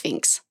base of the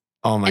Sphinx.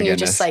 Oh my goodness. And you're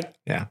just like,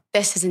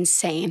 this is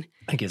insane.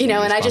 You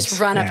know, and I just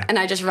run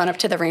up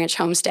to the ranch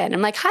homestead and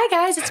I'm like, hi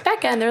guys, it's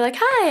Becca. And they're like,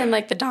 hi. And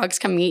like the dogs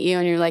come meet you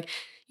and you're like,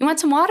 you want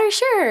some water?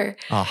 Sure.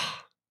 Oh.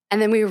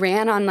 And then we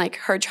ran on like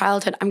her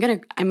childhood.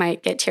 I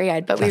might get teary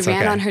eyed, but we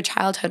ran on her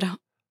childhood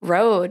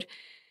road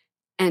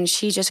and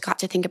she just got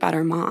to think about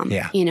her mom,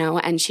 you know,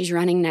 and she's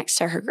running next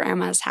to her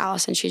grandma's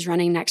house and she's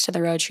running next to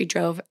the road she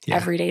drove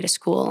every day to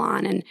school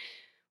on. And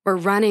we're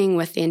running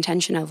with the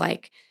intention of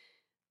like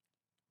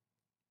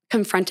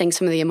confronting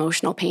some of the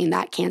emotional pain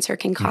that cancer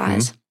can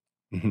cause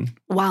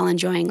while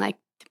enjoying like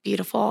the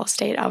beautiful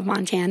state of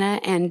Montana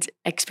and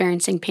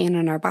experiencing pain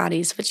in our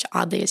bodies, which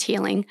oddly is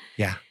healing.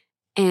 Yeah.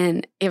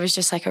 And it was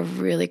just like a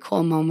really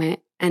cool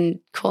moment and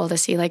cool to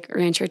see like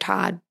Rancher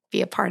Todd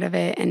be a part of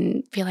it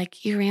and be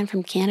like, you ran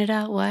from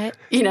Canada? What?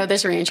 You know,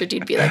 this rancher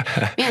dude be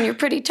like, man, you're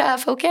pretty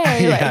tough.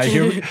 Okay. Like,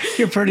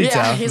 you're pretty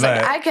tough. He's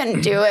like, I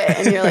couldn't do it.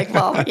 And you're like,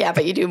 well, yeah,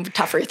 but you do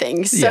tougher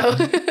things. So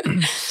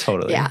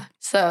totally. Yeah.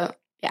 So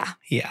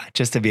yeah.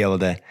 Just to be able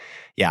to,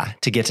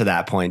 to get to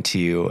that point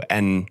too.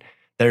 And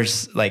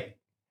there's like,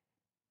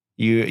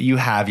 you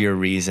have your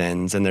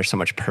reasons and there's so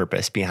much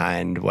purpose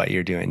behind what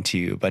you're doing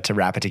too, but to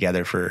wrap it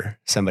together for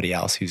somebody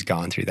else who's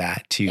gone through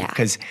that too.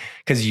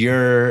 Cause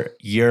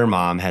your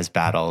mom has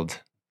battled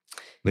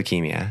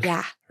leukemia.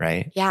 Yeah.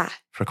 Right? Yeah.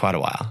 For quite a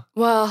while.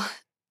 Well,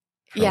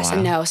 yes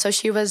and no. So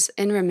she was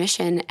in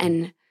remission.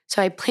 And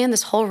so I planned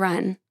this whole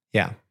run.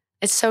 Yeah.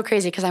 It's so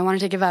crazy because I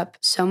wanted to give up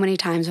so many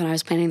times when I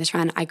was planning this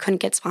run. I couldn't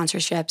get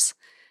sponsorships.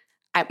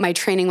 My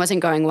training wasn't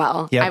going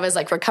well. Yep. I was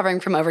like recovering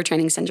from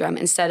overtraining syndrome.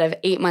 Instead of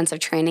 8 months of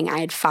training, I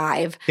had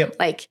 5. Yep.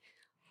 Like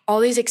all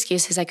these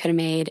excuses I could have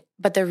made.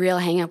 But the real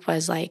hang up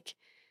was like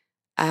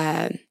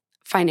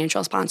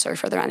financial sponsor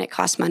for the run. It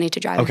cost money to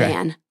drive a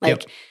van.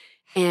 Like,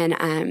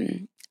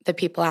 and the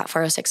people at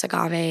 406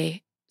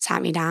 Agave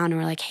sat me down and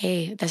were like,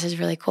 hey, this is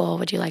really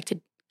cool.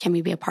 Can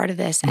we be a part of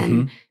this?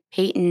 And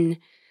Peyton,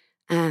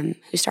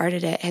 who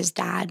started it, his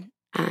dad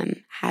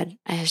had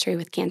a history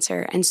with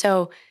cancer. And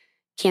so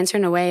cancer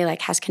in a way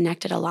like has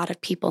connected a lot of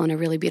people in a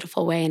really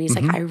beautiful way. And he's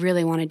like, I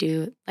really want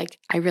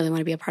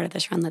to be a part of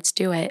this run. Let's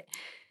do it.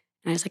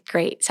 And I was like,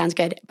 great, sounds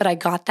good. But I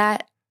got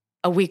that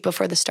a week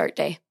before the start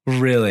day.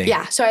 Really?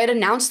 Yeah. So I had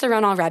announced the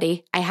run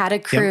already. I had a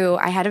crew,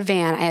 I had a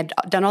van, I had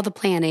done all the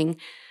planning.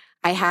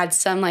 I had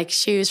some like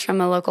shoes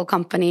from a local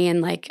company and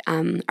like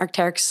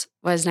Arc'teryx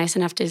was nice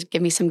enough to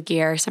give me some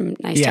gear, some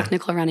nice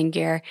technical running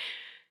gear.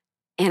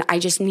 And I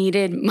just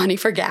needed money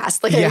for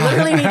gas. Like I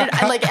literally needed,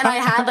 and I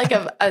had like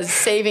a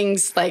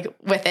savings like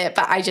with it,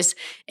 but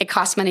it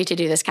costs money to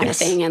do this kind of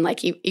thing. And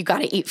like you got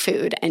to eat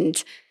food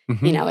and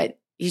you know,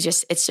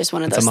 it's just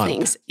one of those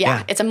things.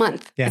 Yeah. It's a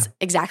month. Yeah.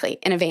 Exactly.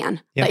 In a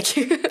van. Yep.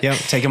 Like,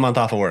 take a month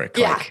off of work.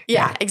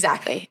 Yeah,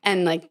 exactly.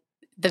 And like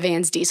the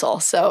van's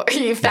diesel. So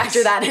you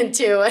factor that in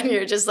too. And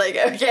you're just like,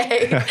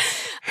 okay.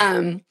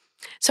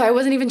 So I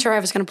wasn't even sure I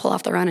was going to pull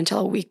off the run until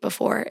a week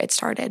before it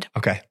started.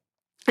 Okay.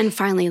 And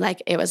finally,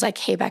 like, it was like,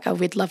 hey, Becca,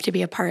 we'd love to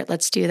be a part.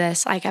 Let's do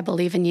this. Like, I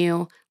believe in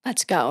you.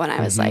 Let's go. And I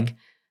was like,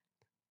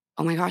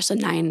 oh my gosh,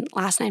 the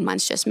last 9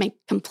 months just make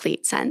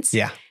complete sense.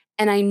 Yeah.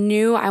 And I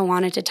knew I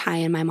wanted to tie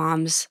in my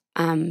mom's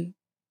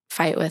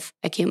fight with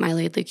acute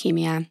myeloid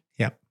leukemia.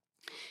 Yep.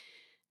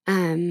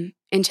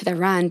 into the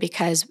run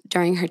because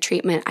during her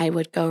treatment, I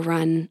would go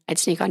run. I'd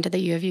sneak onto the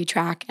U of U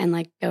track and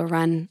like go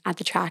run at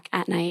the track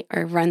at night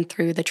or run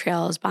through the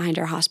trails behind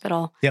our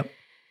hospital. Yep.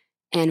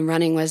 And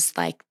running was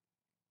like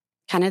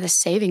kind of the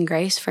saving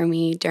grace for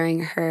me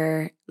during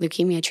her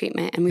leukemia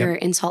treatment. And we were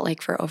in Salt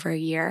Lake for over a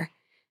year.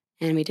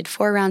 And we did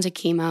 4 rounds of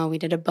chemo. We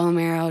did a bone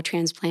marrow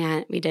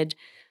transplant. We did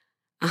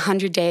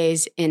 100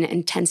 days in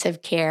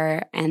intensive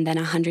care and then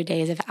 100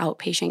 days of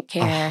outpatient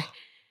care.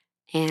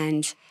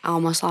 And I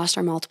almost lost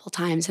her multiple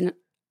times. And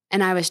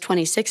I was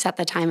 26 at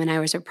the time and I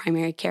was her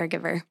primary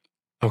caregiver.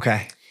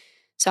 Okay.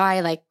 So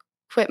I like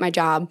quit my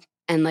job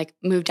and like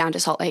moved down to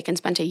Salt Lake and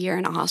spent a year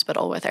in a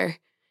hospital with her.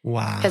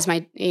 Wow. Because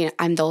I'm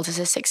the oldest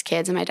of 6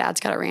 kids and my dad's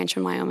got a ranch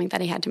in Wyoming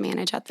that he had to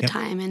manage at the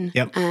time.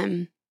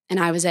 And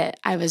I was it.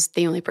 I was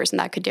the only person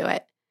that could do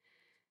it.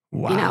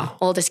 Wow.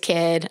 Oldest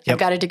kid. I've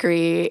got a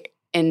degree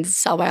in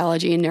cell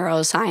biology and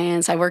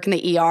neuroscience. I work in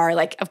the ER.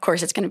 Like, of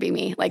course it's going to be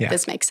me. Like,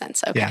 this makes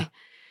sense. Okay. Yeah.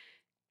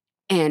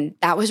 And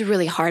that was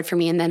really hard for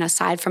me. And then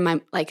aside from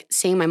my, like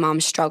seeing my mom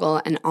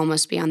struggle and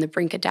almost be on the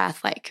brink of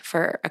death, like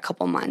for a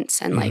couple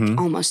months and like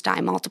almost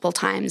die multiple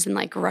times and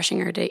like rushing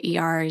her to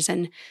ERs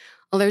and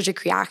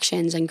allergic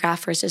reactions and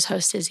graft versus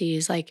host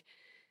disease, like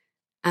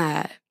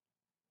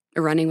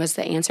running was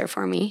the answer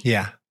for me.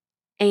 Yeah.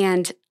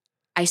 And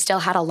I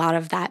still had a lot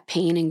of that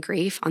pain and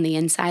grief on the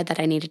inside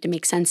that I needed to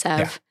make sense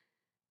of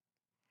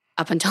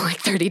up until like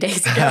 30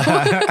 days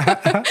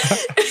ago.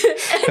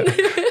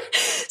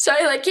 So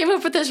I like came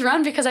up with this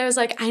run because I was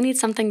like, I need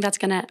something that's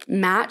going to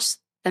match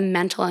the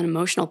mental and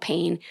emotional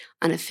pain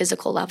on a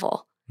physical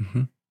level.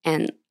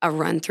 And a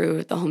run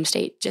through the home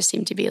state just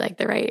seemed to be like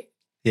the right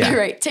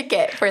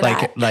ticket for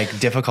that. Like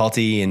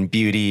difficulty and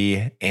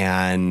beauty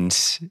and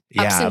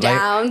ups and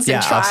downs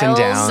and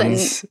trials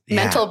and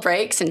mental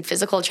breaks and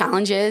physical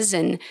challenges.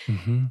 And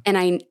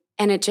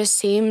it just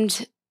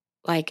seemed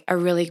like a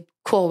really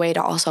cool way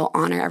to also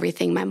honor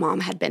everything my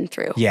mom had been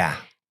through. Yeah.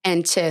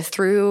 And to,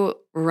 through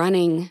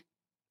running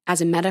as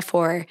a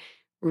metaphor,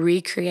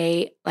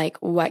 recreate like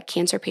what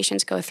cancer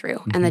patients go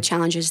through and the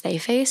challenges they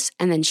face,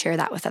 and then share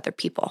that with other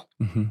people.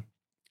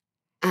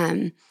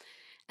 And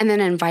then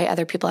invite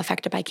other people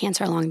affected by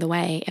cancer along the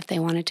way if they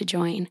wanted to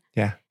join.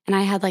 Yeah. And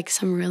I had like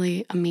some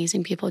really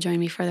amazing people join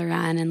me for the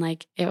run. And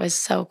like, it was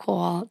so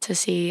cool to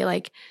see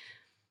like,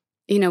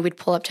 we'd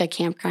pull up to a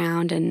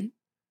campground and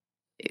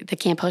the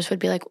camp host would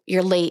be like,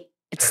 "You're late.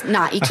 It's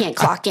not, you can't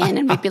clock in."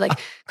 And we'd be like,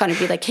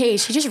 "Hey,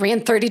 she just ran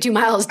 32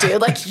 miles,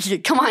 dude. Like,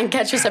 come on,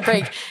 catch us a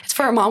break. It's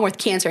for a mom with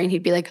cancer." And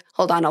he'd be like,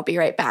 "Hold on, I'll be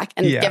right back."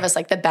 And give us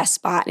like the best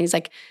spot. And he's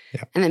like,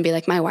 and then be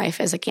like, "My wife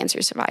is a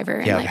cancer survivor."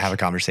 And like, have a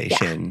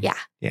conversation.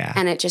 Yeah.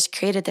 And it just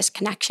created this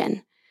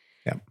connection.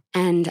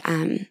 And,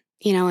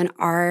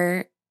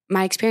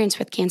 my experience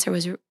with cancer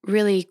was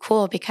really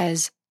cool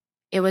because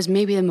it was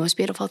maybe the most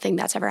beautiful thing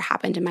that's ever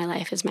happened in my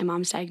life is my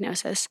mom's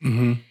diagnosis.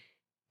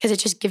 Because it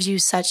just gives you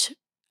such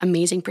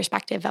amazing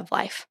perspective of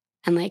life.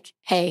 And like,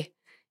 hey,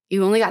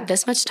 you only got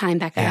this much time,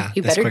 Becca.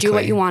 You better do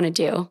what you want to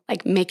do.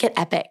 Like, make it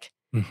epic.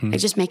 Like,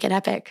 just make it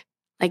epic.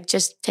 Like,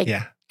 just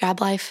grab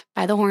life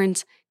by the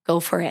horns, go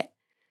for it.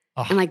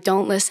 And like,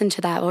 don't listen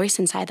to that voice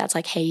inside that's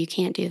like, hey, you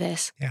can't do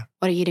this.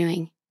 What are you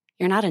doing?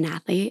 You're not an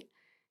athlete.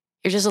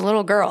 You're just a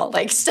little girl.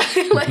 Like,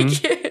 like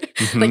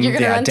you're going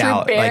to run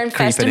through bear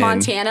infested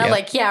Montana.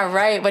 Like, yeah,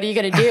 right. What are you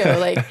going to do?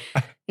 Like,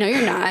 no,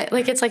 you're not.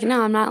 Like, it's like,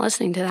 no, I'm not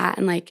listening to that.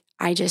 And like,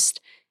 I just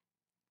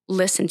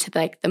listen to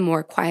like the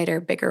more quieter,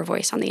 bigger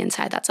voice on the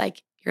inside that's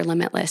like, you're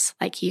limitless.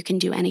 Like, you can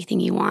do anything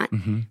you want.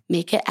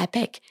 Make it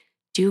epic.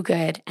 Do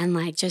good. And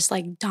like, just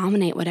like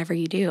dominate whatever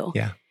you do.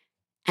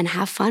 And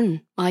have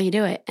fun while you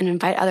do it and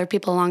invite other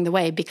people along the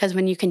way. Because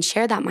when you can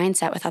share that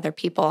mindset with other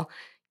people,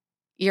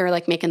 you're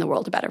like making the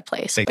world a better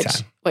place,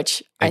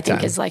 which I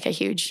think is like a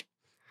huge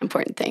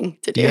important thing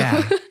to do.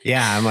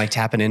 Yeah. I'm like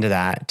tapping into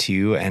that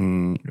too.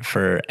 And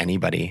for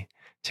anybody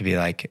to be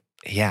like,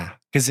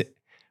 because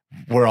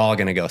we're all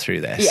going to go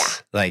through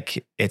this.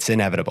 Like, it's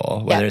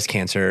inevitable, whether it's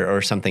cancer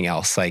or something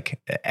else.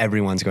 Like,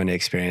 everyone's going to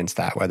experience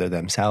that, whether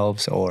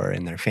themselves or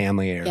in their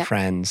family or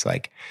friends.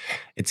 Like,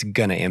 it's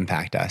going to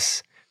impact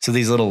us. So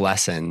these little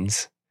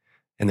lessons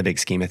in the big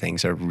scheme of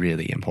things are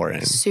really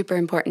important. Super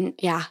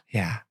important. Yeah.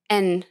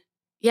 And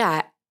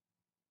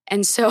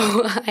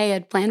so I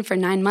had planned for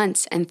 9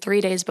 months, and 3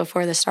 days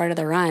before the start of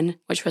the run,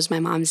 which was my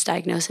mom's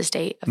diagnosis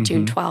date of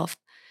June 12th,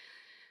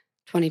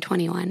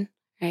 2021,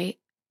 right?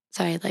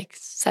 So I like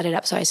set it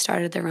up. So I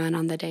started the run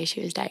on the day she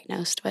was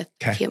diagnosed with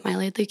acute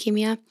myeloid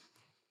leukemia.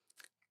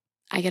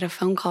 I get a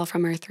phone call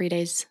from her 3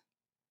 days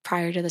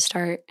prior to the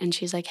start, and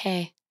she's like,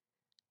 "Hey,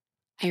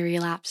 I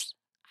relapsed.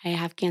 I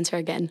have cancer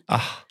again.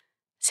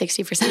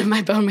 60% of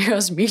my bone marrow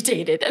is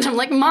mutated." And I'm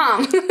like,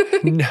 "Mom,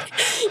 no.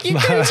 You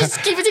couldn't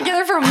just keep it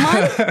together for a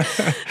month?"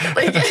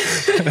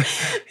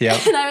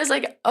 And I was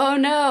like, "Oh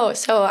no."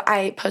 So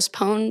I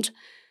postponed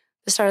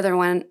the start of the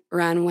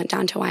run, went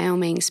down to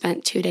Wyoming,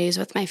 spent 2 days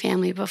with my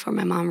family before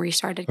my mom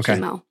restarted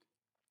chemo.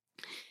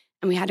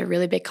 And we had a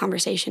really big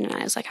conversation. And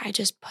I was like, I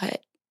just put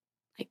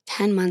like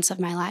 10 months of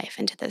my life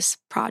into this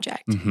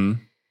project.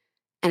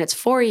 and it's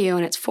for you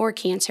and it's for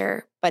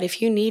cancer. But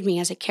if you need me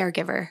as a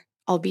caregiver,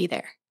 I'll be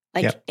there.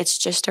 Like, it's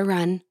just a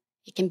run.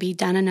 It can be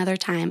done another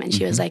time. And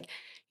she was like,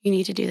 you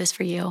need to do this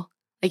for you.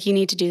 Like, you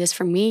need to do this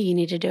for me. You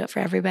need to do it for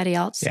everybody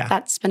else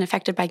that's been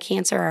affected by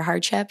cancer or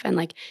hardship. And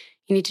like,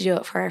 you need to do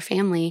it for our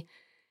family.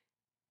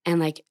 And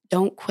like,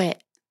 don't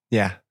quit.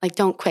 Yeah. Like,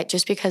 don't quit.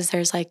 Just because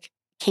there's like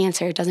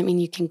cancer doesn't mean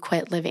you can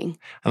quit living.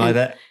 And like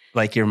that,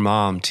 like your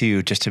mom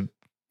too,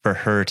 for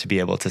her to be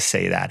able to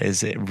say that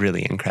is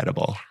really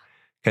incredible.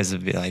 Because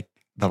it'd be like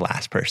the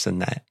last person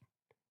that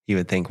you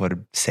would think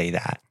would say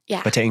that.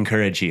 Yeah. But to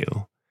encourage you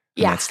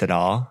amidst it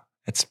all,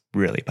 it's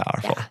really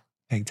powerful. Yeah.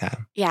 Big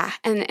time. Yeah.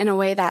 And in a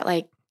way that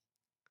like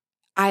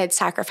I had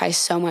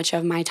sacrificed so much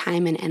of my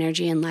time and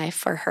energy in life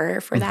for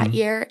her for that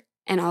year.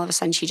 And all of a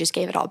sudden she just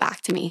gave it all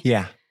back to me.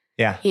 Yeah.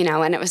 Yeah. You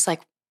know, and it was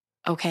like,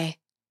 okay.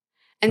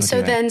 And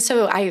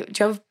so I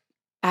drove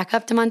back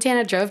up to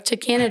Montana, drove to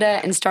Canada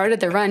and started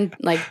the run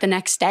like the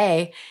next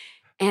day.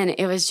 And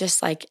it was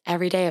just like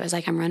every day it was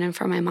like, I'm running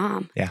for my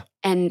mom. Yeah.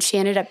 And she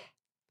ended up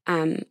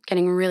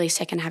getting really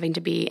sick and having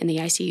to be in the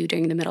ICU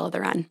during the middle of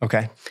the run.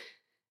 Okay.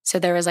 So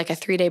there was like a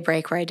 3-day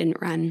break where I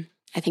didn't run.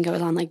 I think it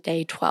was on like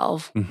day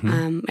 12.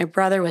 My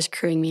brother was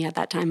crewing me at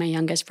that time. My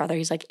youngest brother,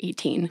 he's like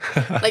 18.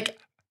 Like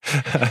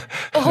the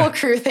whole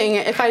crew thing.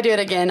 If I do it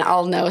again,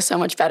 I'll know so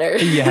much better.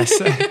 Yes.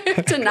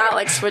 To not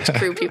like switch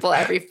crew people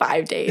every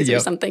 5 days or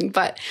something.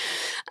 But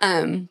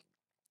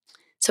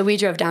so we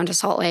drove down to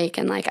Salt Lake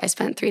and like I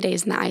spent 3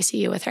 days in the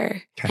ICU with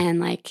her. Okay. And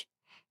like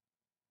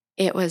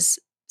it was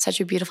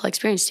such a beautiful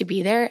experience to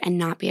be there and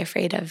not be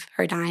afraid of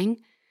her dying.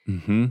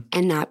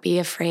 And not be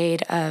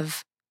afraid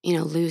of, you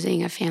know,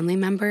 losing a family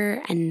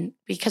member. And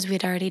because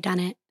we'd already done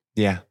it.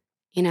 Yeah.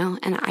 You know,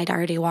 and I'd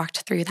already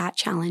walked through that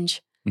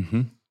challenge.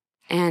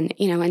 And,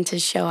 you know, and to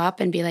show up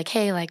and be like,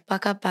 hey, like,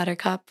 buck up,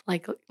 buttercup.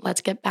 Like, let's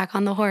get back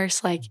on the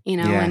horse. Like, you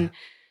know, and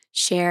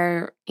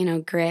share, you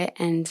know, grit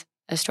and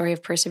a story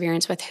of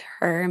perseverance with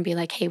her and be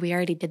like, hey, we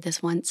already did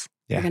this once.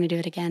 We're going to do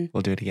it again.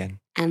 We'll do it again.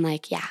 And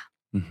like,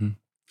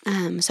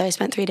 so I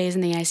spent 3 days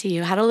in the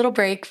ICU, had a little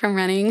break from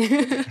running,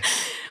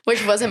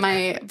 which wasn't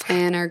my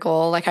plan or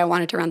goal. Like I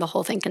wanted to run the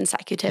whole thing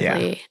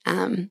consecutively.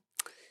 And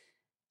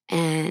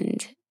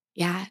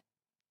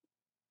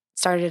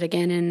started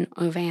again in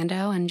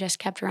Ovando and just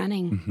kept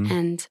running.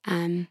 And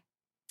and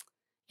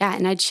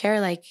I'd share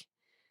like,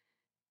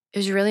 it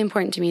was really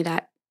important to me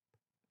that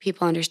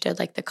people understood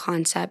like the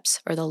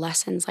concepts or the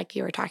lessons like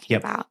you were talking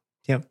about.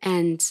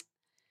 And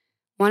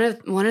one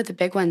of the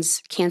big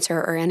ones, cancer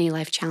or any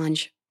life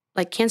challenge,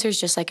 like cancer is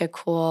just like a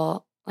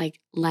cool like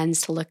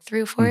lens to look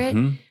through for it,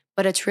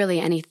 but it's really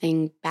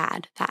anything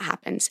bad that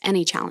happens.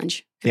 Any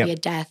challenge could be a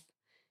death,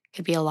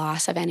 could be a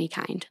loss of any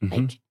kind.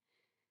 Like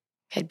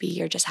could be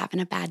you're just having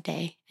a bad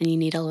day and you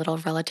need a little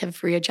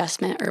relative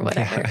readjustment or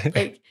whatever.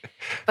 Like,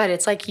 but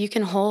it's like you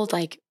can hold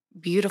like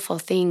beautiful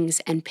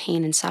things and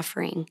pain and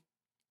suffering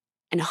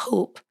and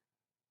hope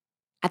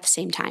at the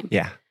same time.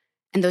 Yeah,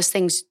 and those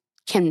things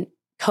can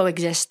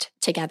coexist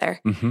together.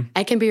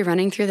 I can be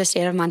running through the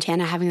state of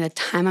Montana, having the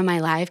time of my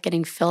life,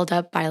 getting filled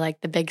up by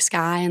like the big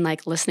sky and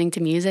like listening to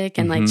music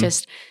and like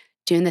just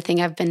doing the thing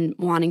I've been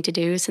wanting to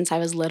do since I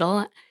was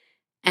little.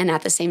 And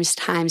at the same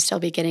time, still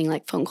be getting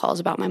like phone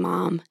calls about my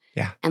mom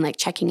and like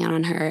checking out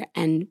on her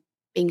and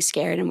being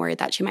scared and worried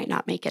that she might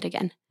not make it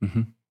again.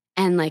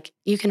 And like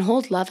you can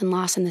hold love and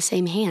loss in the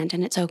same hand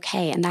and it's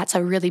okay. And that's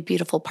a really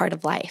beautiful part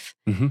of life.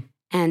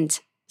 And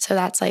so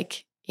that's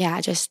like,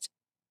 just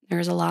there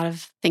was a lot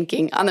of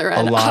thinking on the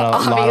run. A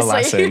lot of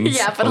lessons.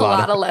 But a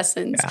lot of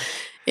lessons.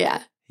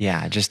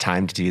 Yeah, just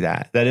time to do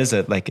that. That is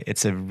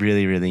it's a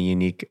really, really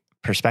unique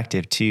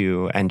perspective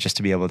too. And just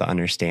to be able to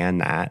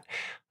understand that,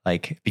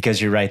 like,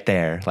 because you're right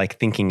there, like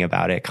thinking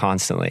about it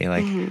constantly,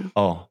 like,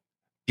 oh,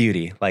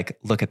 beauty, like,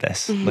 look at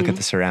this, look at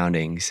the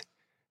surroundings.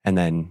 And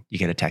then you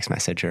get a text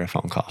message or a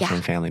phone call from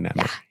a family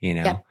member, you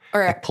know,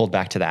 or like pulled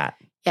back to that.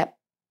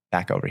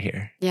 Back over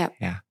here.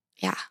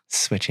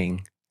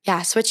 Switching.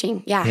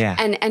 Switching.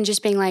 And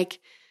just being like,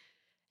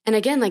 and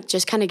again, like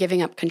just kind of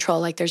giving up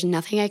control. Like there's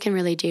nothing I can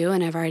really do.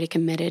 And I've already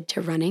committed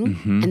to running.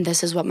 And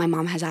this is what my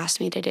mom has asked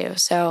me to do.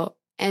 So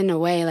in a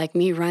way, like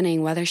me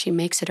running, whether she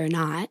makes it or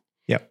not,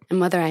 and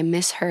whether I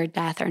miss her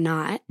death or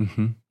not,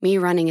 me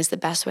running is the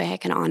best way I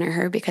can honor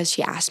her because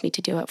she asked me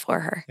to do it for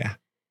her.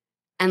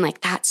 And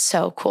like, that's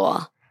so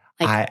cool.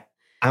 Like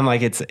I'm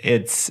like,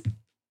 it's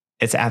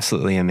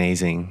absolutely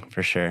amazing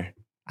for sure.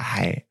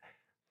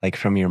 Like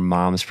from your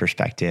mom's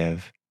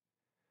perspective,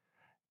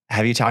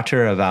 have you talked to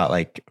her about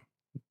like,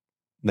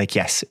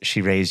 yes,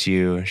 she raised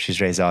you,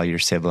 she's raised all your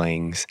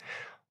siblings,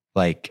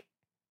 like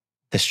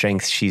the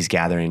strength she's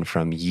gathering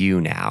from you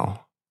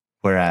now,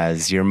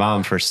 whereas your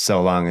mom for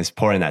so long is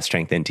pouring that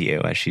strength into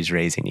you as she's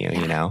raising you,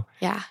 you know?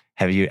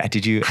 Have you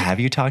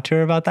talked to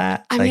her about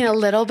that? I mean, a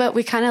little bit.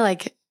 We kind of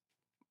like,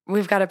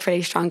 we've got a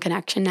pretty strong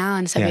connection now.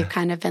 And so we've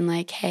kind of been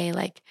like, hey,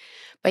 like,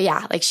 but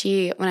like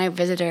when I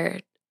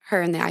visited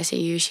her in the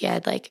ICU, she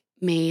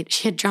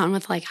had drawn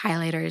with like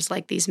highlighters,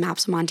 like these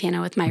maps of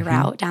Montana with my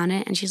route down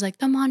it. And she's like,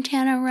 the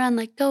Montana run,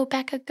 like, go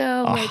Becca,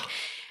 go. Like,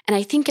 and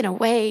I think in a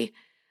way,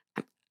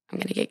 I'm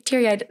going to get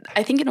teary-eyed.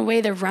 I think in a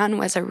way the run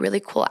was a really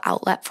cool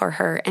outlet for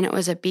her, and it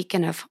was a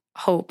beacon of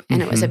hope,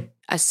 and it was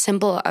a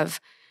symbol of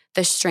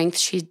the strength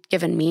she'd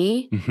given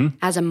me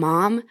as a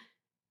mom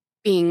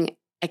being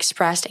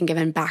expressed and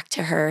given back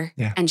to her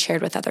and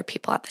shared with other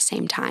people at the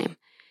same time.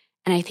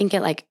 And I think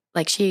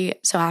it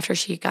so after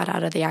she got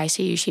out of the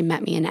ICU, she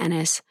met me in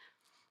Ennis,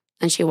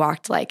 and she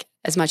walked like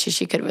as much as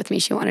she could with me.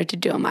 She wanted to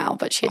do a mile,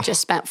 but she had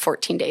just spent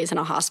 14 days in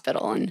a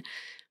hospital.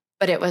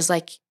 But it was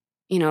like,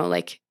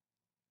 like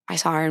I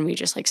saw her and we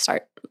just like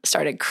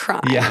started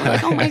crying. Yeah. I'm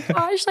like, oh my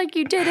gosh, like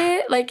you did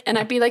it. Like, and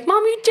I'd be like,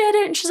 Mom, you did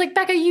it. And she's like,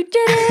 Becca, you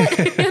did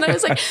it. And I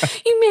was like,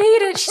 you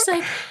made it. She's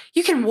like,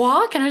 you can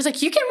walk. And I was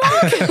like, you can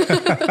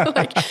walk.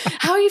 Like,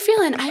 how are you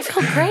feeling? I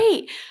feel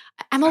great.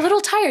 I'm a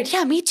little tired.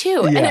 Yeah, me too.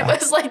 Yeah. And it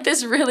was like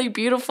this really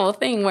beautiful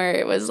thing where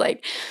it was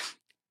like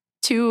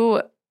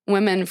two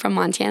women from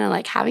Montana,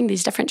 like having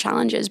these different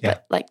challenges,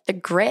 but like the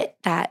grit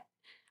that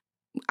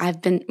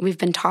we've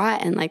been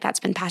taught and like that's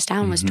been passed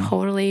down was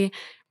totally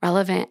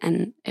relevant.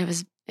 And it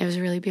was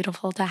really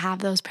beautiful to have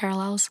those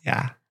parallels.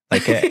 Yeah.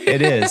 Like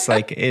it is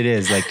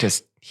like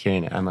just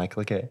hearing it. I'm like,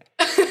 look at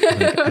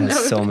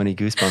so many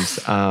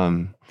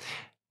goosebumps.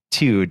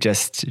 Too,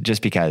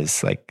 just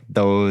because like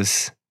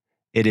those,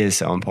 it is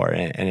so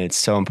important, and it's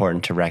so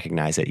important to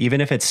recognize it, even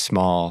if it's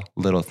small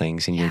little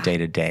things in your day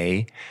to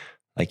day.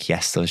 Like,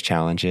 yes, those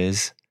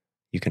challenges,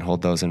 you can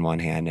hold those in one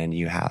hand and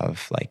you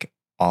have like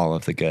all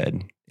of the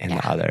good in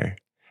the other.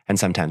 And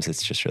sometimes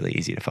it's just really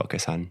easy to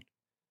focus on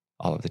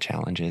all of the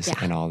challenges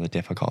and all the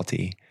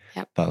difficulty.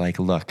 Yep. But like,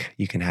 look,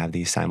 you can have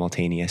these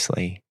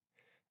simultaneously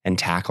and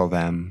tackle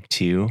them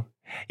too.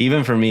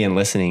 Even for me, and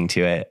listening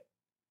to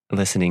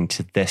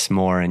this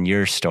more in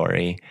your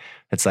story,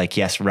 it's like,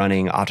 yes,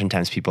 running,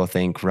 oftentimes people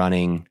think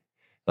running,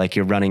 like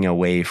you're running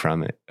away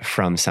from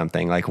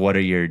something. Like, what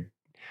are your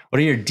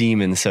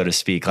demons, so to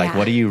speak? Like,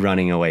 what are you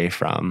running away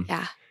from?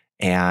 Yeah.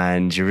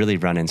 And you're really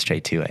running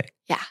straight to it.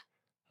 Yeah.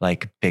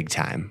 Like big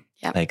time.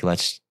 Yep. Like,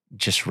 let's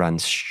just run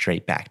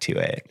straight back to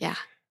it. Yeah.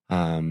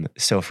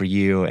 So for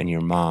you and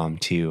your mom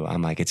too,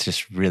 I'm like, it's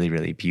just really,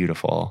 really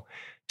beautiful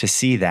to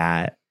see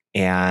that.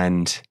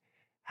 And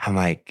I'm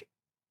like,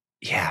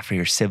 yeah, for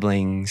your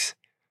siblings,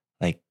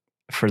 like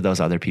for those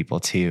other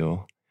people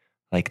too,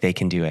 like they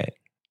can do it.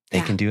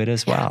 They can do it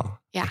as well.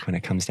 Yeah. Like when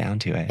it comes down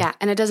to it. Yeah.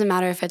 And it doesn't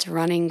matter if it's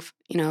running,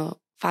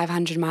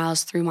 500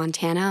 miles through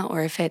Montana,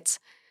 or if it's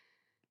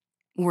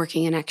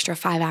working an extra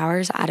 5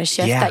 hours at a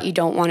shift that you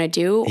don't want to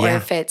do, or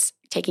if it's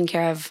taking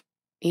care of,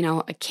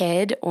 a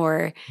kid,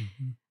 or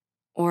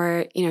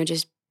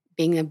just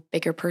being a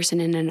bigger person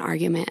in an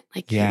argument.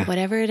 Like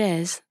whatever it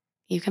is,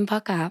 you can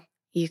puck up.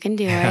 You can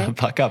do it.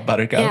 Puck up,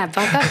 Buttercup. Yeah,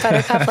 puck up,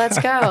 Buttercup. Let's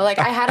go. Like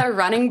I had a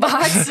running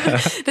box.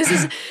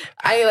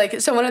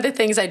 So one of the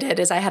things I did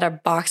is I had a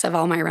box of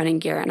all my running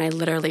gear, and I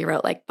literally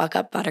wrote like buck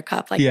up,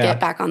 Buttercup, like get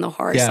back on the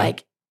horse. Yeah.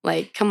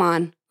 Like, come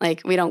on.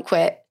 Like we don't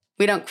quit.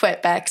 We don't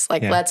quit, Bex.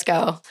 Like, let's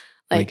go.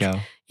 Like, go.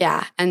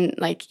 Yeah. And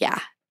like,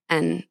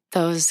 and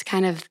those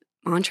kind of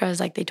mantras,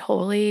 like they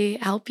totally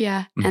help you.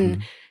 Mm-hmm.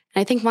 And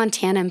I think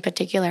Montana in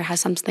particular has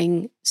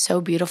something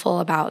so beautiful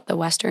about the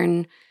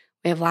Western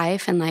way of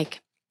life, and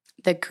like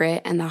the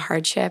grit and the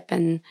hardship,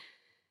 and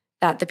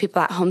that the people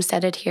that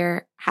homesteaded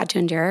here had to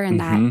endure, and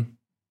that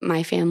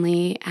my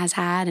family has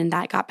had, and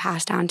that got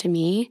passed down to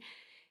me.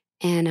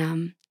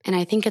 And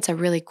I think it's a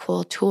really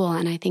cool tool.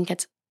 And I think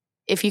it's,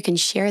 if you can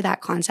share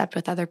that concept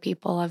with other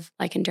people of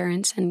like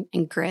endurance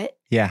and grit,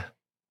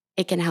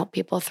 it can help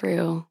people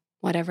through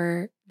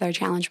whatever their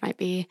challenge might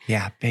be.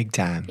 Yeah, big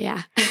time.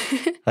 Yeah.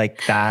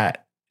 Like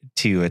that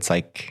too. It's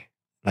like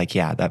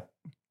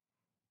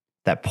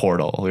that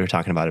portal, we were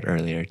talking about it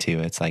earlier too.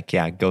 It's like,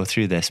 go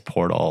through this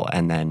portal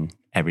and then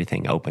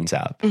everything opens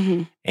up,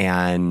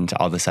 and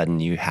all of a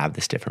sudden you have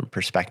this different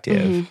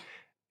perspective,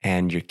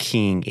 and you're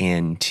keying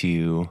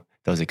into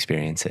those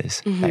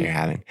experiences that you're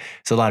having.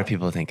 So a lot of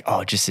people think,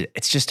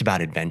 it's just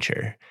about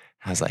adventure.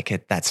 I was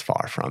like, that's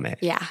far from it.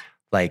 Yeah.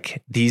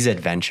 Like these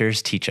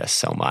adventures teach us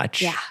so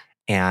much. Yeah.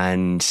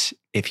 And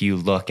if you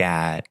look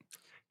at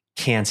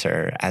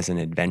cancer as an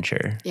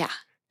adventure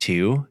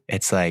too,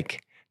 it's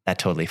like, that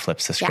totally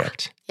flips the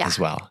script as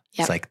well. Yep.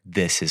 It's like,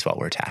 this is what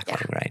we're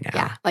tackling right now.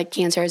 Yeah. Like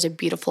cancer is a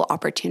beautiful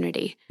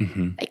opportunity.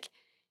 Like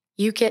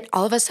you get,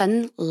 all of a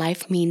sudden,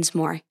 life means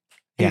more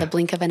in the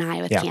blink of an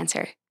eye with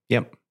cancer.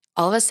 Yep.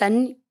 All of a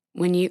sudden,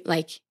 when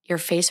you're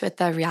faced with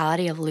the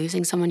reality of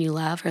losing someone you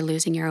love or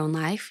losing your own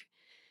life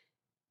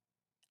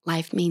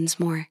means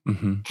more.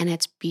 And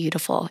it's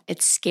beautiful.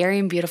 It's scary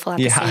and beautiful at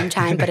the same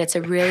time, but it's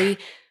a really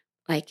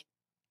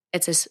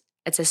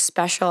it's a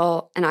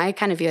special, and I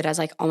kind of view it as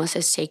like almost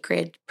a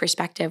sacred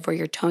perspective where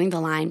you're towing the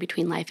line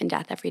between life and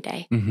death every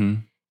day.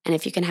 And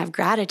if you can have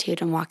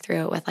gratitude and walk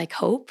through it with like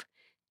hope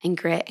and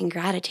grit and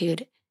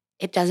gratitude,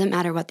 it doesn't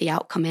matter what the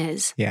outcome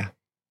is. Yeah.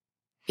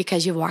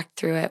 Because you walked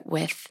through it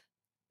with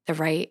the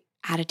right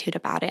attitude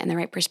about it and the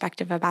right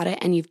perspective about it.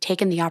 And you've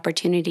taken the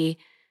opportunity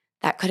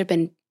that could have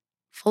been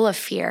full of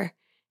fear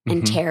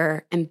and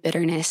terror and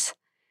bitterness,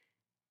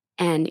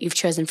 and you've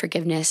chosen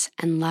forgiveness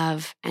and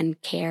love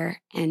and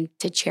care and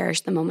to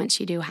cherish the moments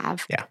you do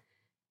have. Yeah.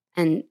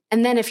 And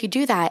then if you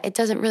do that, it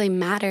doesn't really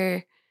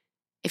matter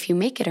if you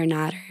make it or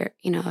not, or,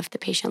 if the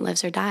patient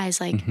lives or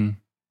dies, like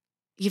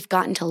you've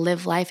gotten to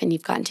live life and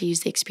you've gotten to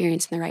use the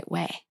experience in the right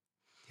way.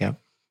 Yep.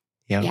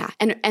 Yeah.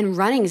 And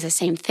running is the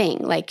same thing.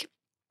 Like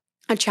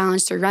a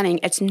challenge through running,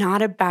 it's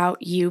not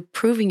about you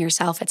proving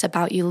yourself. It's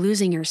about you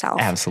losing yourself.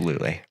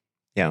 Absolutely.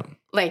 Yeah.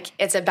 Like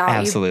it's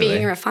about you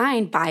being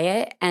refined by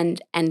it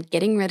and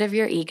getting rid of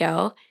your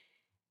ego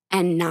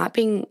and not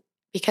being,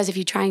 because if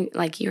you try and,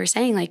 like you were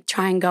saying, like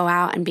try and go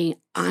out and be,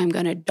 I'm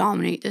going to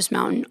dominate this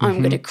mountain. I'm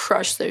going to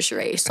crush this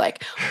race.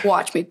 Like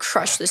watch me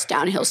crush this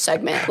downhill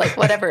segment, like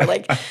whatever,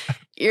 like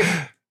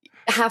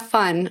have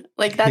fun.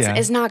 Like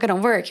it's not going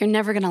to work. You're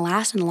never going to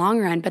last in the long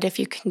run. But if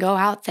you can go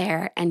out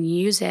there and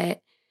use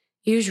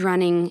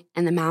running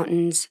and the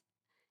mountains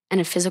and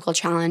a physical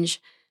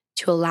challenge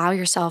to allow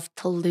yourself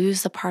to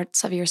lose the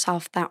parts of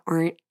yourself that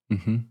aren't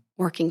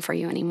working for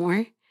you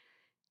anymore.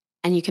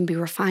 And you can be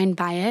refined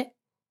by it.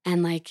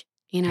 And like,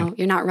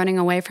 you're not running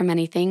away from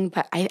anything,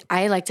 but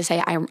I like to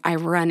say I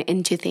run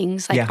into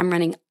things. Like I'm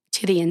running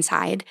to the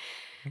inside.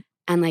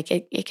 And like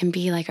it can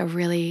be like a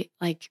really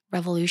like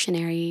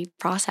revolutionary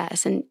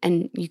process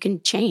and you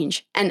can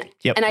change. And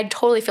I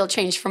totally feel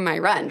changed from my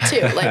run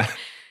too. Like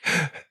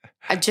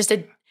I'm just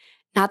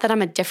not that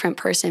I'm a different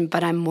person,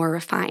 but I'm more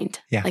refined.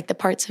 Yeah. Like the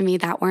parts of me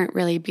that weren't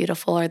really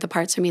beautiful or the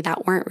parts of me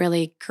that weren't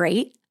really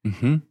great,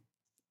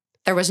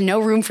 there was no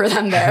room for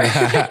them there.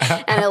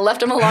 And I left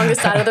them along the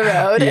side of the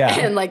road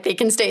and like they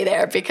can stay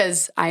there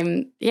because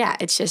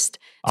it's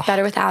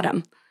better without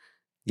them.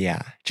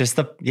 Yeah. Just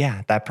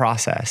that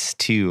process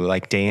too,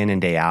 like day in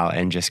and day out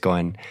and just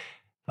going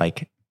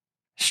like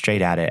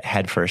straight at it,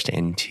 head first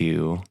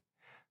into,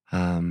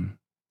 and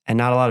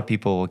not a lot of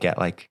people will get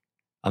like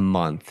a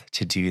month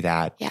to do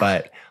that,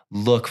 but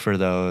look for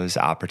those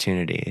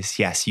opportunities.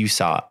 Yes, you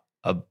saw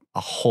a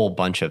whole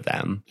bunch of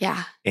them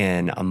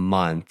in a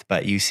month,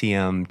 but you see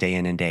them day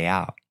in and day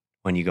out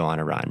when you go on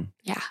a run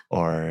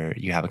or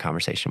you have a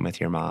conversation with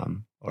your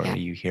mom or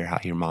you hear how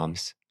your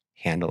mom's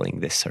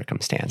handling this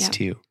circumstance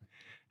too.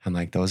 I'm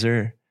like, those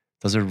are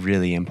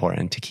really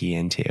important to key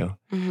into.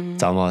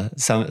 It's almost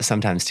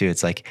sometimes too.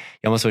 It's like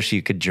you almost wish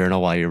you could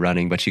journal while you're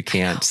running, but you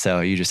can't.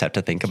 So you just have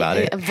to think about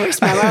it. A voice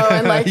memo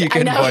and like you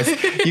could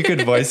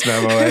voice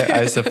memo it,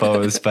 I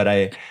suppose. But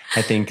I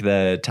think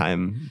the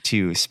time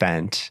to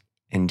spent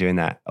in doing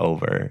that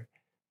over.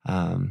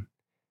 I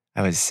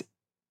was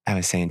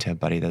saying to a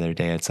buddy the other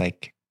day, it's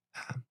like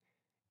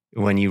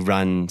when you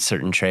run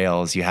certain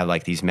trails, you have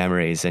like these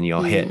memories, and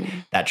you'll hit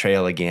that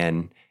trail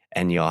again.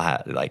 And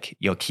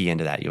you'll key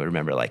into that. You'll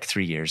remember like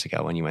 3 years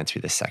ago when you went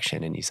through this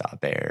section and you saw a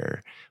bear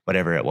or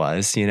whatever it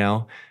was,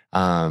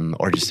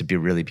 or just a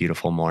really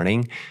beautiful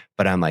morning.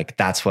 But I'm like,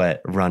 that's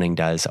what running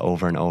does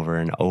over and over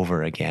and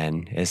over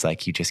again is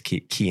like, you just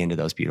key into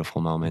those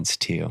beautiful moments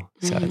too.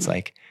 So it's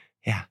like,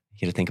 you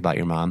get to think about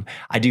your mom.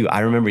 I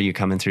remember you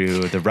coming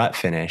through the rut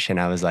finish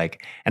and I was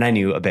like, and I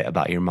knew a bit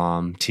about your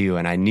mom too.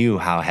 And I knew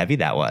how heavy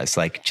that was,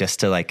 like just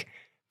to like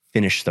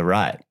finish the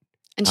rut.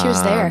 And she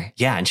was there.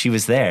 Yeah, and she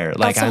was there.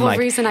 Like, that's the whole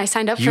reason I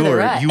signed up for the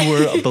rut. You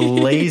were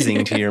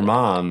blazing to your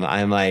mom.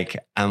 I'm like,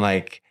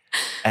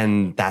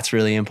 and that's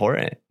really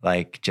important.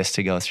 Like, just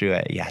to go through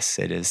it. Yes,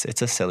 it is.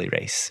 It's a silly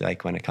race,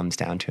 like when it comes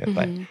down to it,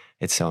 but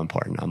it's so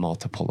important on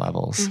multiple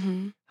levels,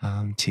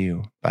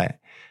 too. But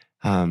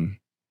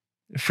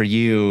for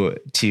you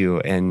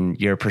too, and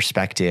your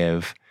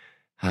perspective,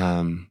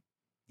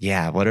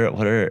 what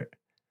are?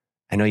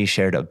 I know you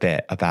shared a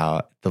bit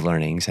about the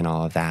learnings and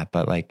all of that,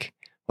 but like,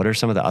 what are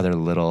some of the other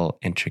little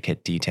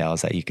intricate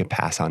details that you could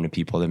pass on to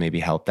people to maybe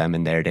help them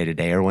in their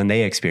day-to-day or when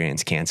they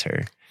experience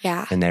cancer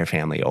in their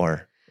family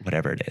or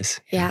whatever it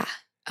is? Yeah.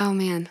 Oh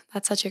man,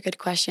 that's such a good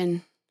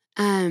question.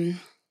 I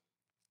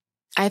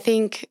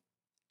think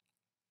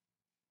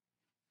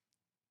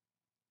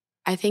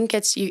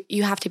it's,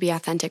 you have to be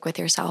authentic with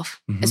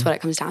yourself is what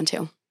it comes down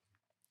to.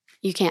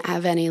 You can't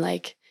have any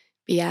like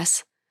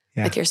BS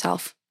with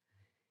yourself.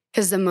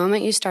 Because the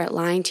moment you start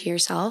lying to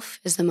yourself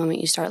is the moment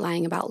you start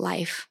lying about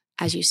life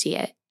as you see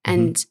it.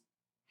 And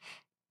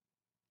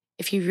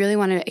if you really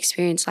want to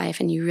experience life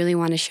and you really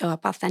want to show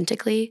up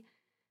authentically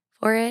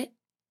for it,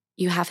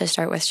 you have to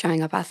start with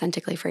showing up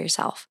authentically for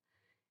yourself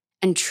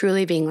and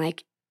truly being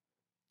like,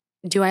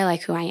 do I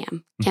like who I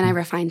am? Can I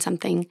refine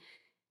something?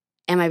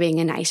 Am I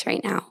being nice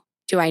right now?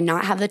 Do I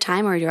not have the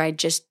time or do I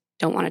just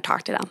don't want to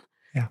talk to them?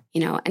 Yeah.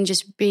 And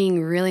just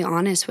being really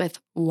honest with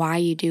why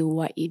you do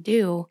what you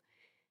do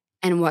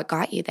and what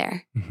got you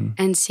there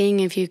and seeing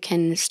if you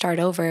can start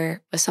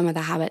over with some of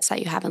the habits that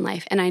you have in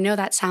life. And I know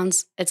that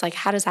it's like,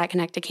 how does that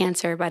connect to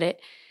cancer? But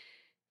it,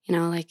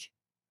 like,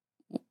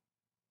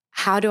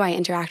 how do I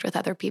interact with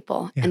other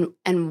people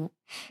and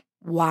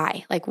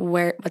why? Like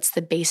what's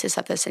the basis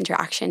of this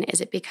interaction? Is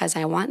it because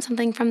I want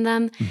something from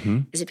them?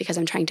 Is it because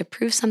I'm trying to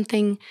prove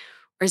something?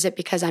 Or is it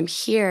because I'm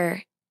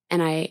here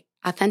and I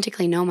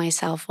authentically know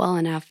myself well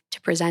enough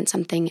to present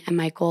something and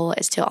my goal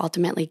is to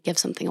ultimately give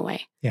something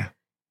away? Yeah.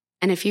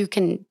 And if you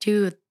can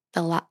do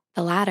the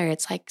latter,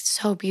 it's like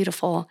so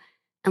beautiful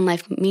and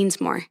life means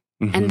more.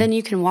 And then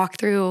you can walk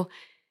through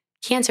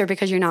cancer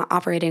because you're not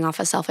operating off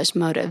of selfish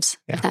motives,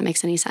 if that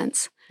makes any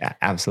sense. Yeah,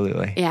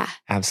 absolutely. Yeah.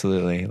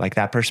 Absolutely. Like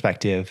that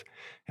perspective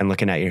and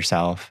looking at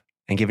yourself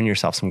and giving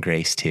yourself some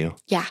grace too.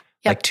 Yeah.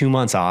 Like 2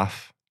 months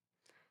off,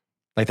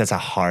 like that's a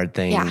hard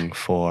thing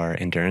for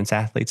endurance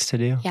athletes to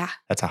do. Yeah.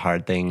 That's a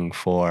hard thing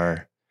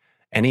for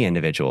any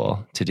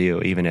individual to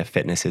do, even if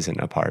fitness isn't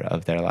a part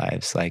of their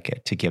lives,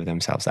 like to give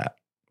themselves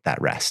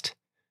that rest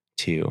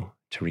to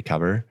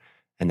recover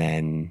and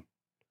then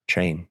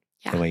train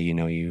the way you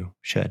know you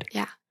should.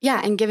 Yeah.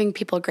 Yeah. And giving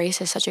people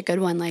grace is such a good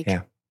one. Like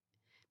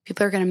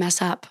people are going to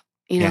mess up,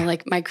 you know,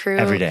 like my crew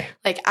every day.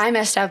 Like I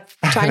messed up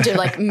trying to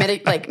like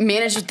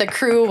manage the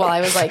crew while I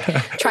was like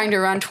trying to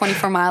run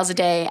 24 miles a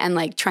day and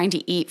like trying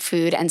to eat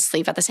food and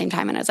sleep at the same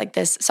time. And I was like,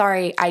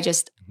 I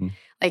just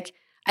like,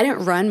 I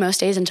didn't run most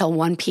days until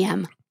 1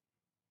 p.m.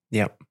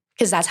 Yep.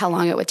 Because that's how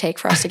long it would take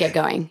for us to get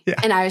going.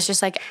 And I was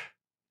just like,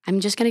 I'm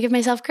just going to give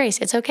myself grace.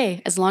 It's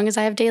okay. As long as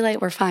I have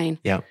daylight, we're fine.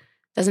 Yep.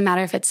 Doesn't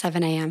matter if it's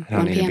 7 a.m. I don't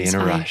 1 need to p.m. be is in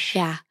a fine. rush.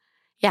 Yeah.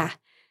 Yeah.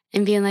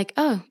 And being like,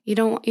 oh, you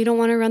don't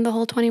want to run the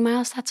whole 20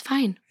 miles? That's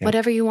fine. Yep.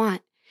 Whatever you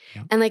want.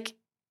 Yep. And like,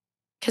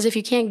 because if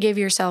you can't give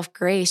yourself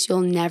grace,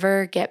 you'll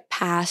never get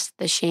past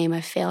the shame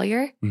of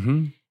failure.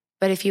 Mm-hmm.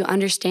 But if you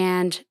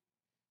understand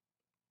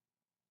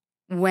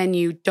when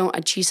you don't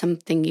achieve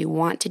something you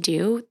want to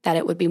do, that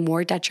it would be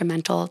more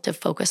detrimental to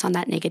focus on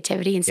that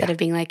negativity instead of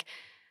being like,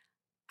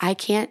 I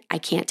can't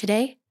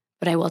today,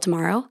 but I will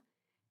tomorrow.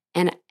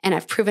 And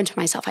I've proven to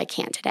myself I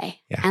can't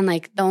today. Yeah. And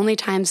like the only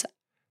times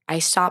I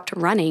stopped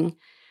running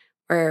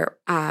were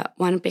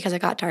one, because it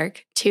got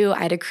dark. 2,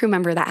 I had a crew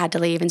member that had to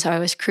leave. And so I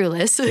was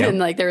crewless. And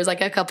like there was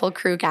like a couple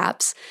crew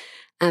gaps.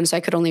 So I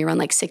could only run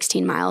like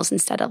 16 miles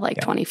instead of like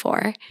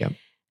 24. Yep.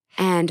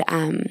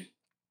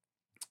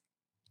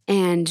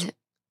 And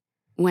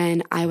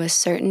when I was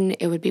certain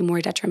it would be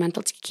more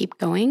detrimental to keep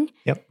going,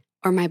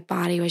 or my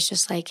body was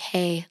just like,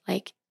 hey,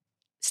 like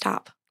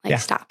stop,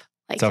 stop.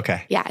 Like, it's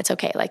okay. Yeah, it's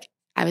okay. Like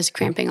I was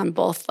cramping on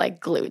both like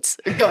glutes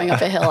going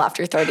up a hill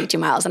after 32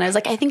 miles. And I was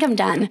like, I think I'm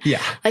done.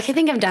 Yeah. Like, I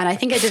think I'm done. I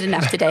think I did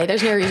enough today.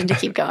 There's no reason to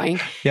keep going.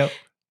 Yep.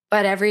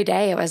 But every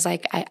day it was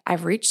like,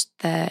 I've reached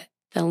the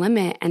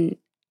limit and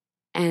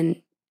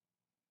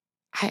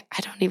I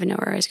don't even know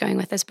where I was going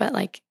with this, but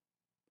like,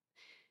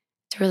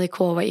 it's really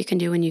cool what you can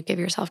do when you give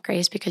yourself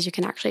grace because you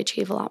can actually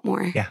achieve a lot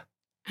more.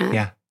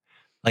 Yeah.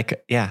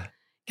 Like, yeah.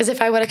 Because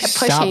if I would have kept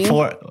pushing.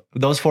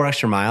 Those 4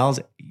 extra miles,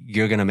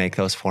 you're going to make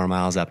those 4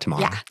 miles up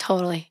tomorrow. Yeah,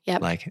 totally.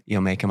 Yep. Like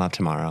you'll make them up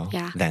tomorrow.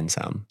 Yeah. Then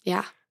some.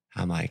 Yeah.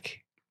 I'm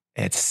like,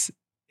 it's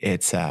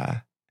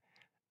a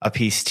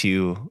piece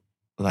to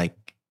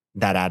like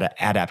that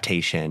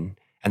adaptation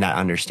and that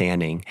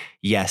understanding.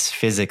 Yes,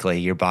 physically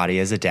your body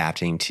is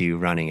adapting to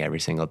running every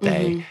single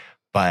day,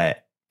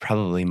 but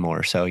probably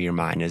more so your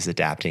mind is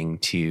adapting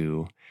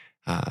to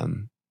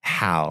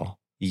how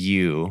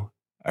you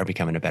are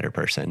becoming a better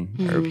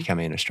person or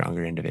becoming a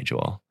stronger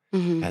individual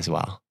as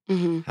well.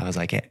 I was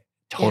like, it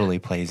totally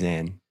plays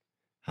in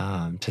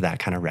to that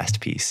kind of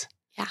rest piece.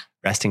 Yeah.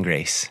 Rest and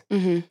grace,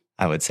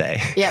 I would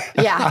say. Yep.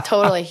 Yeah,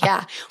 totally.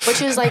 Yeah.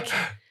 Which is like,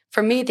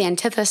 for me, the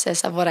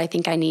antithesis of what I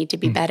think I need to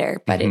be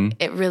better, but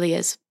it really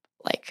is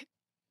like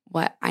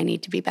what I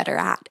need to be better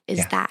at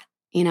is that,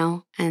 you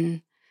know?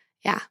 And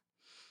yeah.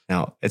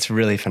 No, it's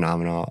really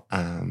phenomenal.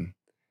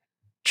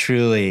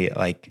 Truly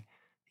like,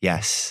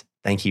 yes,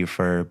 thank you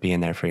for being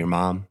there for your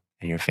mom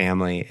and your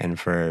family and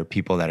for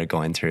people that are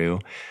going through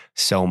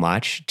so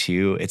much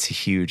too. It's a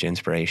huge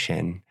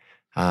inspiration.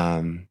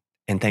 And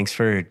thanks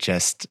for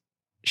just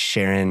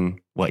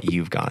sharing what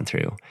you've gone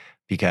through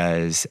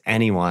because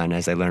anyone,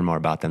 as they learn more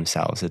about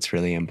themselves, it's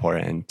really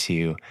important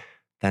to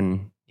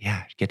then,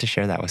 get to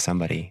share that with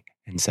somebody.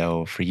 And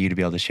so for you to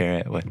be able to share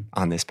it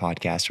on this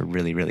podcast, we're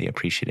really, really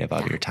appreciative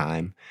of your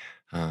time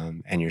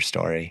and your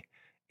story.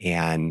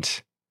 And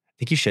I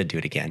think you should do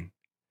it again.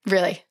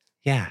 Really?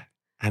 Yeah.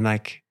 I'm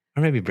like,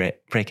 or maybe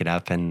break it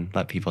up and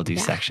let people do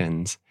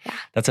sections. Yeah.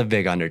 That's a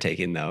big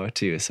undertaking though,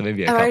 too. So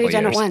maybe I've already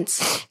done it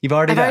once. You've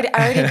already done it?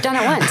 I've already done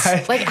it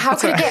once. Like, how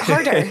could it get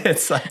harder?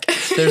 It's like,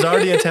 there's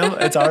already a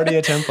it's already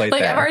a template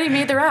like, there. I've already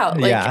made the route.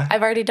 Like,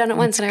 I've already done it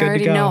once and I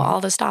already know all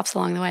the stops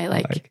along the way.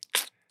 Like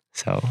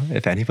so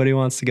if anybody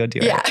wants to go do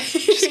it,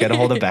 just get a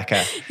hold of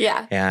Becca.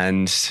 Yeah.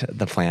 And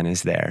the plan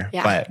is there.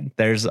 Yeah. But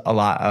there's a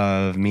lot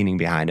of meaning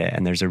behind it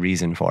and there's a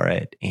reason for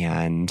it.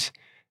 And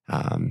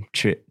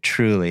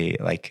truly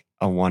like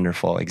a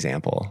wonderful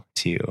example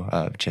too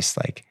of just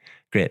like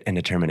grit and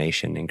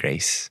determination and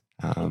grace.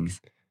 And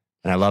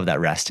I love that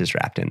rest is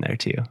wrapped in there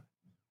too.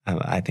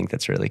 I think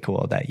that's really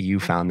cool that you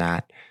found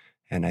that.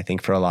 And I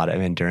think for a lot of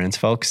endurance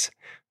folks,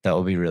 that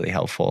will be really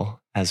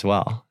helpful as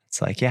well.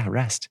 It's like,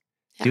 rest,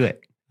 do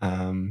it.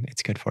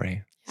 It's good for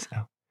you.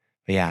 So,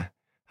 but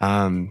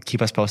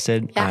keep us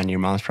posted on your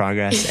mom's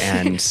progress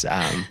and,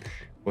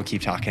 we'll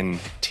keep talking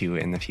to you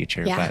in the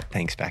future, but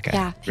thanks, Becca.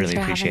 Yeah, thanks really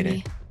for appreciate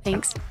having it. me.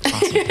 Thanks.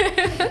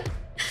 Awesome.